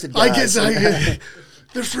some enlisted guys.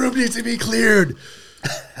 This room needs to be cleared.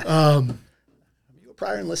 You were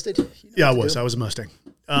prior enlisted? You know Yeah, I was. I was a Mustang.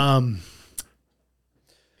 Yeah,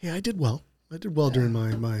 I did well. I did well during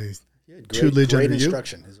my tutelage under you.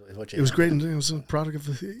 Instruction is what you It was great. And it was a product of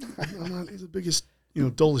I'm not the biggest,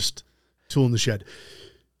 dullest tool in the shed.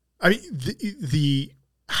 I mean, the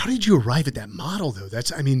how did you arrive at that model though?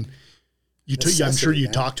 That's, I mean, I'm sure you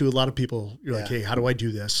talk to a lot of people. You're like, hey, how do I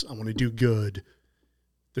do this? I want to do good.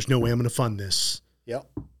 There's no way I'm going to fund this. Yep.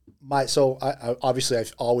 So I obviously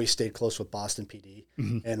I've always stayed close with Boston PD,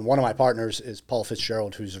 and one of my partners is Paul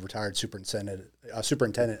Fitzgerald, who's a retired superintendent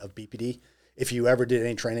of BPD. If you ever did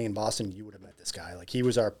any training in Boston, you would have met this guy. Like, he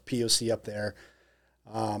was our POC up there.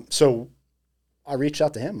 So I reached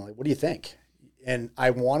out to him, like, what do you think? And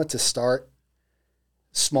I wanted to start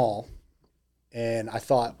small, and I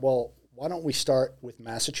thought, well, why don't we start with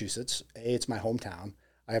Massachusetts? It's my hometown.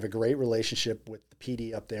 I have a great relationship with the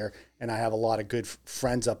PD up there, and I have a lot of good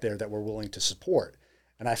friends up there that were willing to support.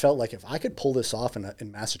 And I felt like if I could pull this off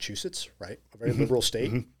in Massachusetts, right, a very liberal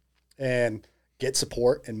state, and get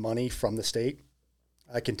support and money from the state,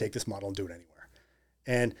 I can take this model and do it anywhere.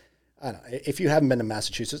 And I don't know, if you haven't been to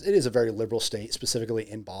Massachusetts, it is a very liberal state, specifically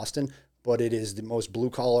in Boston, but it is the most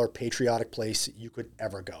blue-collar, patriotic place you could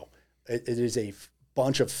ever go. It is a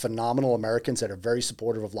bunch of phenomenal Americans that are very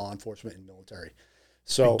supportive of law enforcement and military.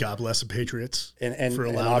 So, and God bless the Patriots and for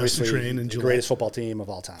allowing us to train in the July. greatest football team of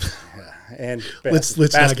all time. Yeah. And let's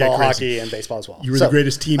basketball, not get crazy. hockey, and baseball as well. You were the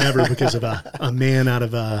greatest team ever because of a man out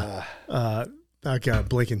of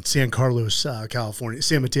blanking San Carlos, California,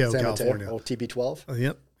 San Mateo, California. Oh, TB12.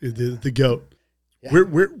 Yep, the GOAT. Yeah.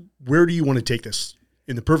 Where do you want to take this?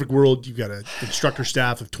 In the perfect world, you've got an instructor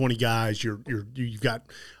staff of 20 guys. You've got,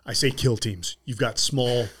 I say, kill teams. You've got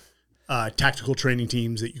small tactical training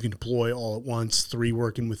teams that you can deploy all at once. 3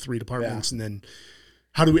 working with 3 departments, and then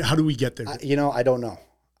how do we get there? I don't know.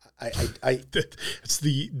 It's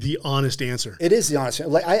the honest answer. It is the honest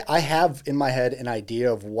answer. Like, I have in my head an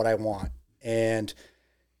idea of what I want, and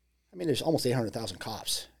I mean, there's almost 800,000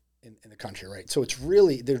 cops in the country, right? So it's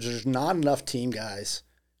really there's not enough team guys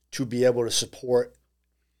to be able to support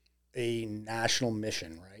a national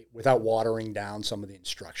mission, right, without watering down some of the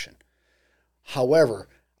instruction. However,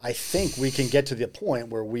 I think we can get to the point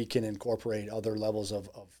where we can incorporate other levels of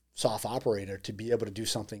soft operator to be able to do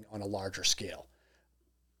something on a larger scale.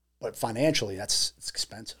 But financially, it's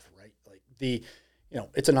expensive, right? Like,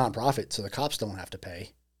 it's a nonprofit, so the cops don't have to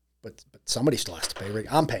pay, but somebody still has to pay. Right?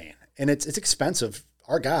 I'm paying, and it's expensive.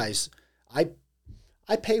 Our guys, I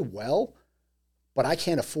pay well, but I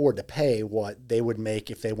can't afford to pay what they would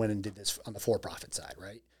make if they went and did this on the for-profit side,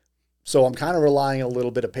 right? So I'm kind of relying a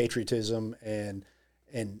little bit of patriotism and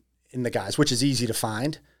in the guys, which is easy to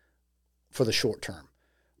find for the short term.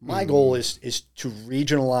 My goal is to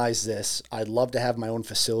regionalize this. I'd love to have my own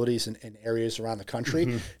facilities in areas around the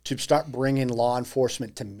country to start bringing law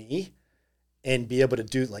enforcement to me and be able to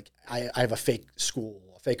do, like, I have a fake school,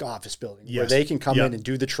 a fake office building where they can come in and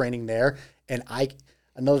do the training there. And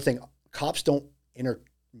another thing, cops don't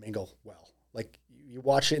intermingle well. Like, you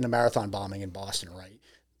watch it in a marathon bombing in Boston, right?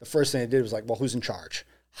 The first thing they did was like, well, who's in charge?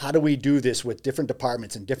 How do we do this with different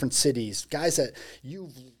departments in different cities? Guys that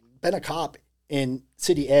you've been a cop in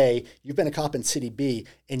city A, you've been a cop in city B,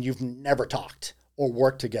 and you've never talked or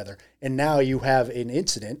worked together. And now you have an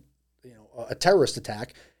incident, a terrorist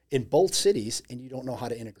attack in both cities, and you don't know how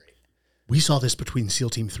to integrate. We saw this between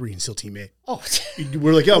SEAL Team 3 and SEAL Team 8. Oh,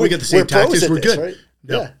 we're like, we got the same tactics. We're good. Right?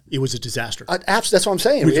 No, it was a disaster. That's what I'm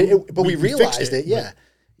saying. But we realized it. Yeah.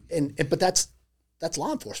 But that's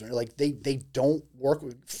law enforcement. Like, they don't work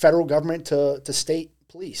with federal government to state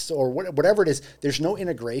police or whatever it is. There's no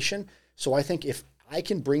integration. So I think if I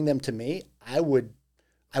can bring them to me, I wouldn't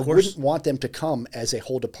want them to come as a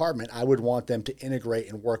whole department. I would want them to integrate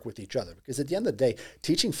and work with each other, because at the end of the day,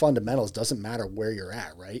 teaching fundamentals doesn't matter where you're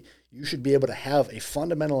at, right? You should be able to have a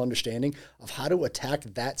fundamental understanding of how to attack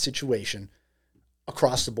that situation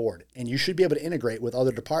across the board. And you should be able to integrate with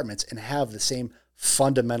other departments and have the same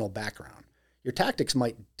fundamental background. Your tactics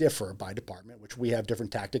might differ by department, which we have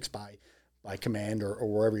different tactics by command or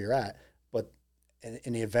wherever you're at. But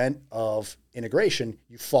in the event of integration,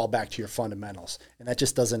 you fall back to your fundamentals. And that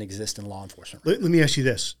just doesn't exist in law enforcement. Let me ask you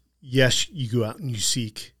this. Yes, you go out and you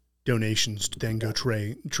seek donations to then go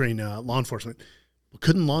train law enforcement. But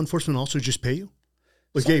couldn't law enforcement also just pay you?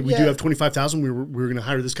 Like, hey, we do have 25,000. We're going to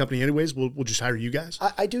hire this company anyways. We'll just hire you guys.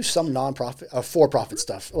 I do some nonprofit, for-profit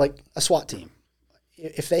stuff, like a SWAT team.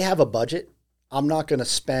 If they have a budget, I'm not going to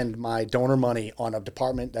spend my donor money on a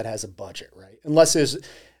department that has a budget, right? Unless there's,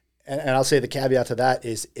 and I'll say the caveat to that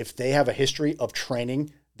is if they have a history of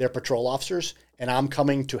training their patrol officers and I'm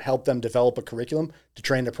coming to help them develop a curriculum to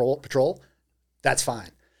train their patrol, that's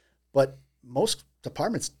fine. But most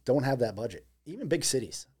departments don't have that budget. Even big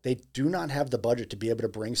cities, they do not have the budget to be able to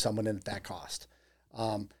bring someone in at that cost.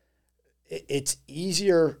 It's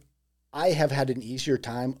easier. I have had an easier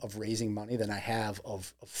time of raising money than I have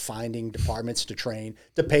of finding departments to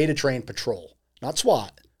pay to train patrol, not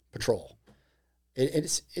SWAT, patrol.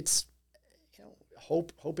 It's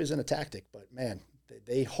hope isn't a tactic, but man,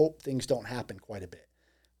 they hope things don't happen quite a bit,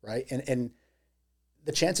 right? And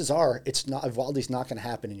the chances are Uvalde's not going to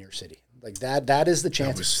happen in your city. Like that is the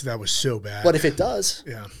chance. That was so bad. But if it does,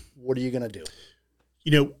 yeah, what are you going to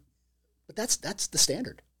do? But that's the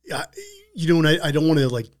standard. Yeah, and I don't want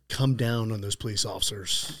to come down on those police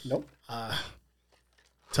officers. Nope.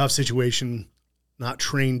 Tough situation, not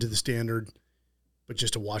trained to the standard, but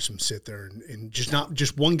just to watch them sit there and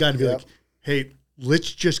just one guy to be like, hey,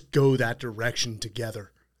 let's just go that direction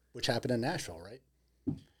together. Which happened in Nashville, right?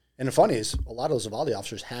 And the funny is, a lot of those Uvalde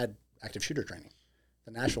officers had active shooter training.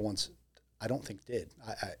 The Nashville ones, I don't think did.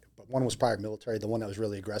 But one was prior military. The one that was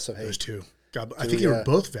really aggressive. Hey, those two. God, I think they were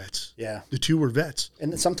both vets. Yeah. The two were vets.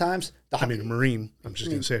 And then sometimes a Marine. I'm just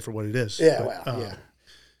going to say it for what it is. Yeah, yeah.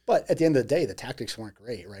 But at the end of the day, the tactics weren't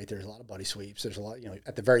great, right? There's a lot of buddy sweeps. There's a lot,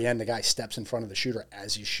 at the very end, the guy steps in front of the shooter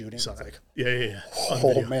as he's shooting. It's like, yeah.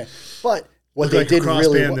 Oh, man. But what they did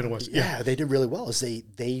really well, yeah, they did really well is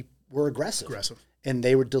they were aggressive. And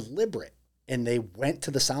they were deliberate. And they went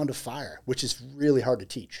to the sound of fire, which is really hard to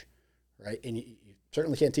teach, right? And you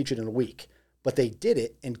certainly can't teach it in a week. But they did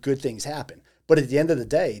it, and good things happen. But at the end of the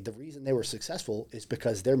day, the reason they were successful is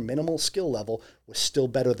because their minimal skill level was still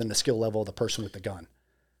better than the skill level of the person with the gun.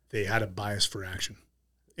 They had a bias for action.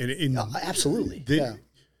 Absolutely.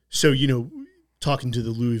 So, talking to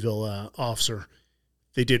the Louisville officer,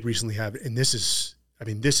 they did recently have, and this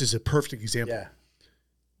is a perfect example. Yeah.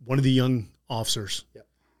 One of the young officers. Yep.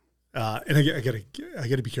 And I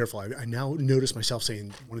gotta be careful. I now notice myself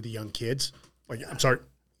saying one of the young kids. I'm sorry,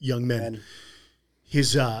 young men.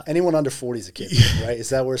 His anyone under 40 is a kid, right? Is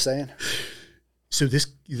that what we're saying? So this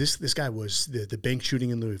guy was the bank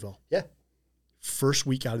shooting in Louisville. Yeah. First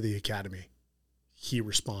week out of the academy, he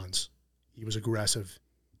responds. He was aggressive,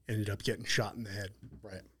 ended up getting shot in the head.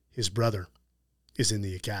 Right. His brother is in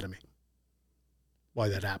the academy. Why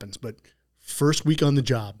that happens, but first week on the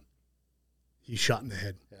job, he's shot in the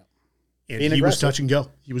head. Yeah. And he was touch and go.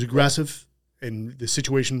 He was aggressive, and the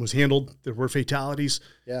situation was handled. There were fatalities.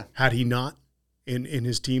 Yeah. Had he not, in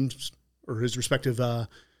his teams or his respective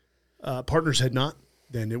partners had not,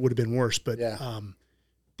 then it would have been worse. But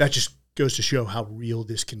that just goes to show how real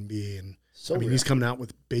this can be. And he's coming out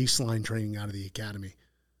with baseline training out of the academy.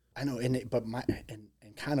 I know, and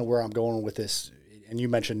kind of where I'm going with this, and you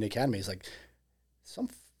mentioned the academy, is like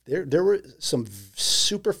there were some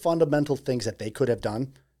super fundamental things that they could have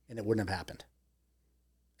done, and it wouldn't have happened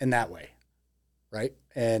in that way, right?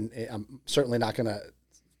 And I'm certainly not going to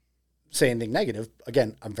say anything negative.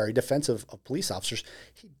 Again, I'm very defensive of police officers.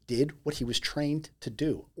 He did what he was trained to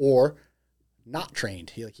do, or not trained.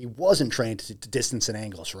 He wasn't trained to distance and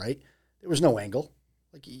angles, right? There was no angle.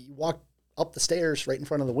 Like he walked up the stairs right in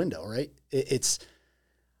front of the window, right?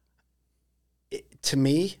 To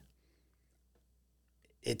me,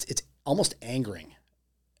 it's almost angering,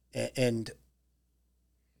 and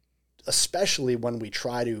especially when we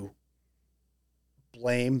try to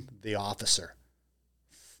blame the officer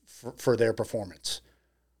for their performance,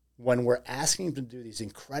 when we're asking them to do these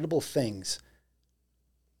incredible things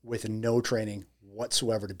with no training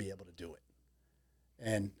whatsoever to be able to do it.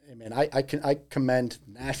 And I mean, I commend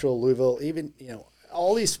Nashville, Louisville, even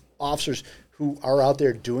all these officers who are out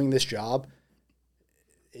there doing this job.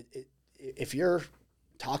 If you're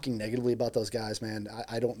talking negatively about those guys, man,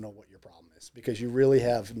 I don't know what your problem is, because you really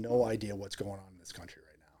have no idea what's going on in this country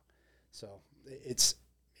right now. So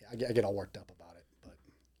I get all worked up about it, but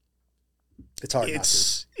it's hard not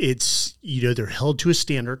to. It's they're held to a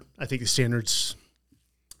standard. I think the standard's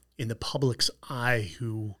in the public's eye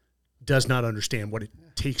who does not understand what it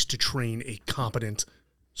takes to train a competent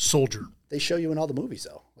soldier. They show you in all the movies,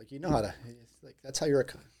 though. Like, how to, that's how you're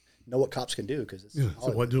know what cops can do, because it's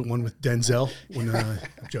the one with Denzel when I'm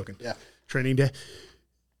joking. Yeah. Training day.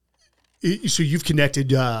 So you've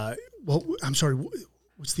connected. I'm sorry.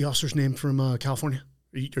 What's the officer's name from California?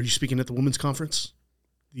 Are you speaking at the women's conference?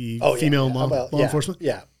 The female law enforcement.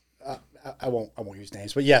 Yeah. I won't use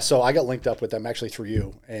names, but yeah. So I got linked up with them actually through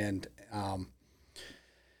you, and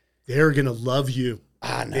they're gonna love you.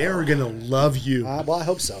 I know. They're going to love you. Well, I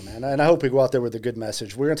hope so, man. And I hope we go out there with a good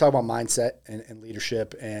message. We're going to talk about mindset and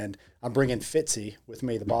leadership. And I'm bringing Fitzy with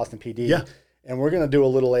me, the Boston PD. Yeah. And we're going to do a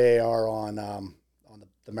little AAR on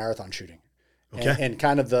the marathon shooting. Okay. And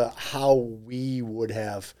kind of how we would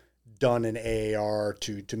have done an AAR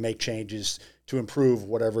to make changes to improve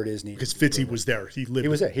whatever it is needed. Because Fitzy was there. He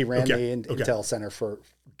was there. He ran the Intel Center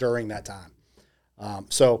during that time.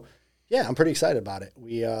 So, yeah, I'm pretty excited about it.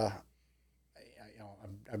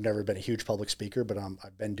 I've never been a huge public speaker, but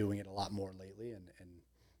I've been doing it a lot more lately, and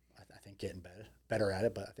I think getting better at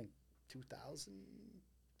it. But I think 2,000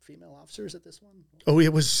 female officers at this one. Oh,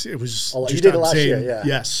 it was. You did it last year, yeah.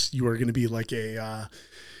 Yes, you were going to be like they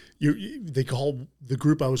call the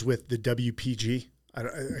group I was with the WPG. I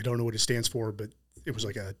don't know what it stands for, but it was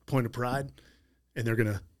like a point of pride, and they're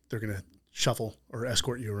gonna shuffle or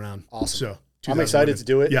escort you around. Awesome. So I'm excited to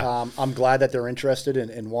do it. Yeah. I'm glad that they're interested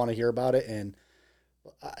and want to hear about it, and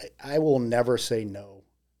I will never say no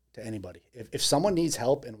to anybody. If someone needs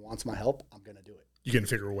help and wants my help, I'm going to do it. You're going to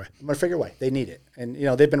figure a way. I'm going to figure a way. They need it. And,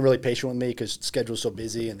 they've been really patient with me because the schedule's so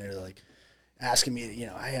busy, and they're like asking me,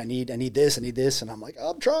 hey, I need this. And I'm like,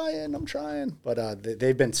 I'm trying. But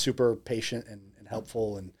they've been super patient and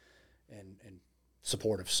helpful and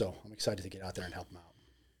supportive. So I'm excited to get out there and help them out.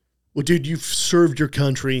 Well, dude, you've served your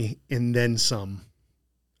country and then some.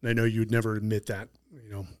 And I know you'd never admit that,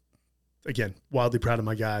 Again, wildly proud of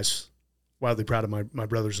my guys, wildly proud of my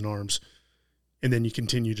brothers in arms. And then you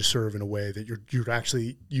continue to serve in a way that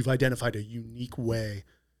you've identified a unique way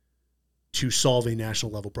to solve a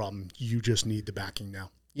national level problem. You just need the backing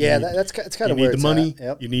now. Yeah, that's kind of where it's at. You need the money.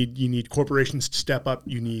 Yep. You need corporations to step up.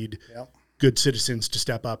 You need good citizens to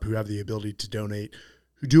step up who have the ability to donate,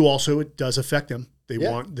 who do also, it does affect them. They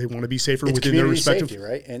want to be safer within their respective safety,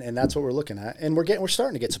 right? And that's what we're looking at. And we're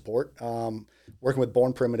starting to get support. Working with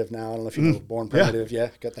Born Primitive now. I don't know if you know Born Primitive. Yeah,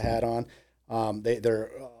 got the hat on. They're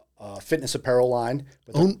a fitness apparel line.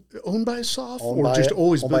 Owned by a SOF owned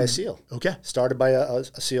by a SEAL. Okay. Started by a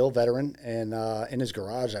SEAL veteran and in his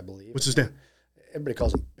garage, I believe. What's his name? Everybody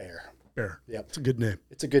calls him Bear. Bear. Yep. It's a good name.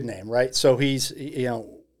 It's a good name, right? So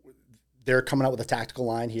they're coming out with a tactical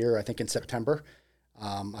line here, I think in September.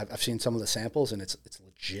 I've seen some of the samples, and it's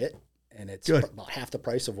legit, and it's about half the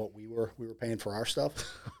price of what we were paying for our stuff.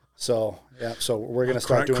 So we're gonna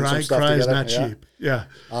start doing some stuff together. Is not cheap. Yeah.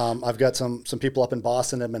 I've got some people up in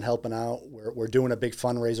Boston that have been helping out. We're doing a big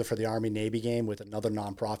fundraiser for the Army Navy game with another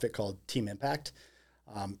nonprofit called Team Impact.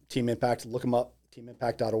 Team Impact, look them up,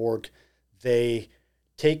 teamimpact.org. They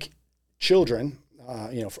take children,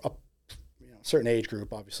 for a certain age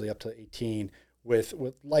group, obviously up to 18, with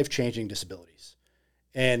life-changing disabilities.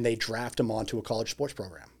 And they draft them onto a college sports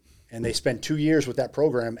program. And they spend 2 years with that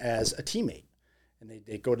program as a teammate. And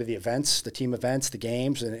they go to the events, the team events, the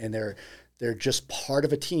games, and they're just part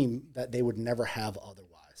of a team that they would never have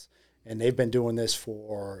otherwise. And they've been doing this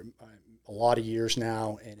for a lot of years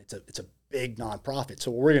now, and it's a big nonprofit.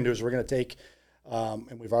 So what we're going to do is we're going to take,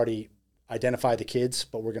 and we've already identified the kids,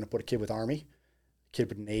 but we're going to put a kid with Army, a kid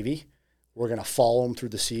with Navy. We're going to follow them through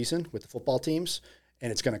the season with the football teams.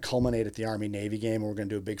 And it's going to culminate at the Army-Navy game, and we're going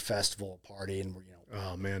to do a big festival party, and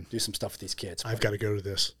do some stuff with these kids. I've got to go to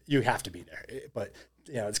this. You have to be there. But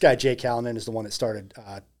this guy Jay Callanan is the one that started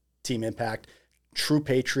Team Impact. True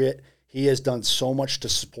patriot. He has done so much to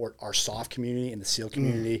support our SOF community and the SEAL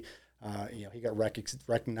community. He got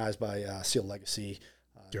recognized by SEAL Legacy.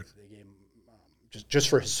 They gave him just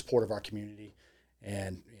for his support of our community,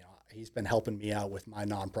 and he's been helping me out with my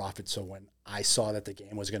nonprofit. So when I saw that the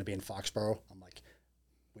game was going to be in Foxborough, I'm like,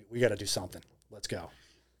 we got to do something. Let's go.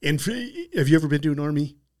 And have you ever been to an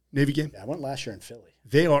Army Navy game? Yeah, I went last year in Philly.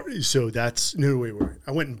 They are that's wait.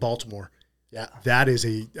 I went in Baltimore. Yeah, that is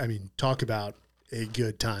talk about a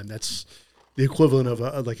good time. That's the equivalent of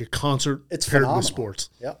a concert. It's paired phenomenal. With sports.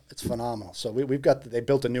 Yeah, it's phenomenal. So we've got they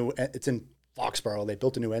built a new. It's in Foxborough. They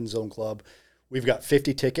built a new end zone club. We've got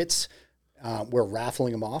 50 tickets. We're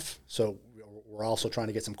raffling them off. So we're also trying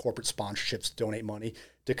to get some corporate sponsorships to donate money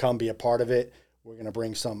to come be a part of it. We're going to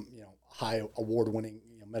bring some, high award-winning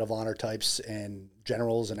Medal of Honor types and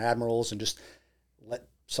generals and admirals, and just let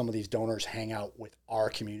some of these donors hang out with our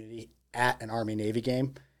community at an Army-Navy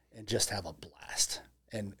game and just have a blast.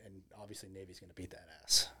 And obviously Navy's going to beat that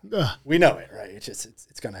ass. We know it, right?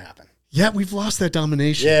 It's going to happen. Yeah, we've lost that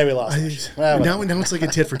domination. Yeah, we lost it. Now it's like a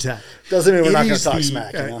tit for tat. Doesn't mean we're not going to talk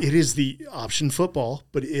smack. It is the option football,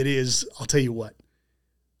 but it is, I'll tell you what,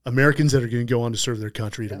 Americans that are going to go on to serve their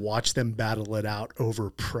country, to watch them battle it out over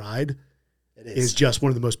pride is just one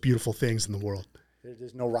of the most beautiful things in the world.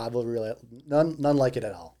 There's no rivalry, none like it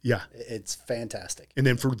at all. Yeah. It's fantastic. And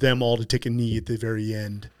then for them all to take a knee at the very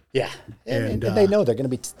end Yeah, and they know they're going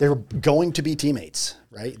to be teammates,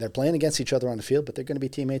 right? They're playing against each other on the field, but they're going to be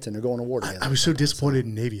teammates and they're going to war together. I was so disappointed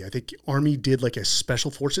in Navy. I think Army did like a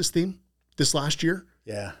special forces theme this last year.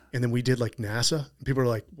 Yeah, and then we did like NASA. And people are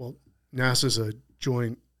like, "Well, NASA's a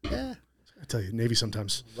joint." Yeah, I tell you, Navy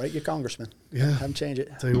sometimes. Write your congressman. Yeah, have them change it.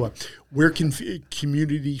 I'll tell you what. Where can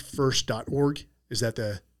communityfirst.org is that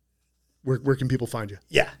the? Where can people find you?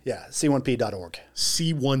 Yeah. C1p.org.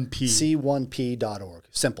 C1p.org.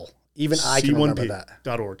 Simple. Even I can remember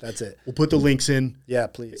that. .org. That's it. We'll put the links in. Yeah,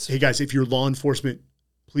 please. Hey, guys, if you're law enforcement,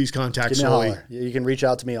 please contact Give me a Sully. holler. You can reach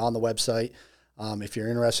out to me on the website if you're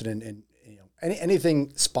interested in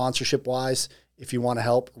anything sponsorship-wise. If you want to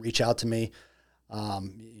help, reach out to me.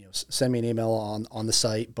 Send me an email on the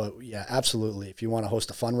site. But, yeah, absolutely. If you want to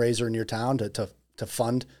host a fundraiser in your town to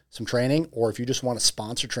fund some training, or if you just want to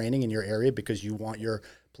sponsor training in your area because you want your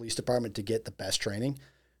police department to get the best training,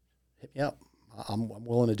 hit me up. I'm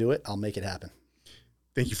willing to do it. I'll make it happen.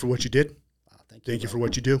 Thank you for what you did. Thank you for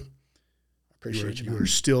what you do. I appreciate you. You are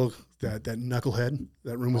still that knucklehead.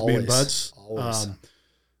 That room with me and Buds. Always.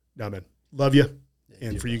 No, man. Love you.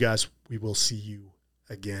 And for you guys, we will see you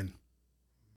again.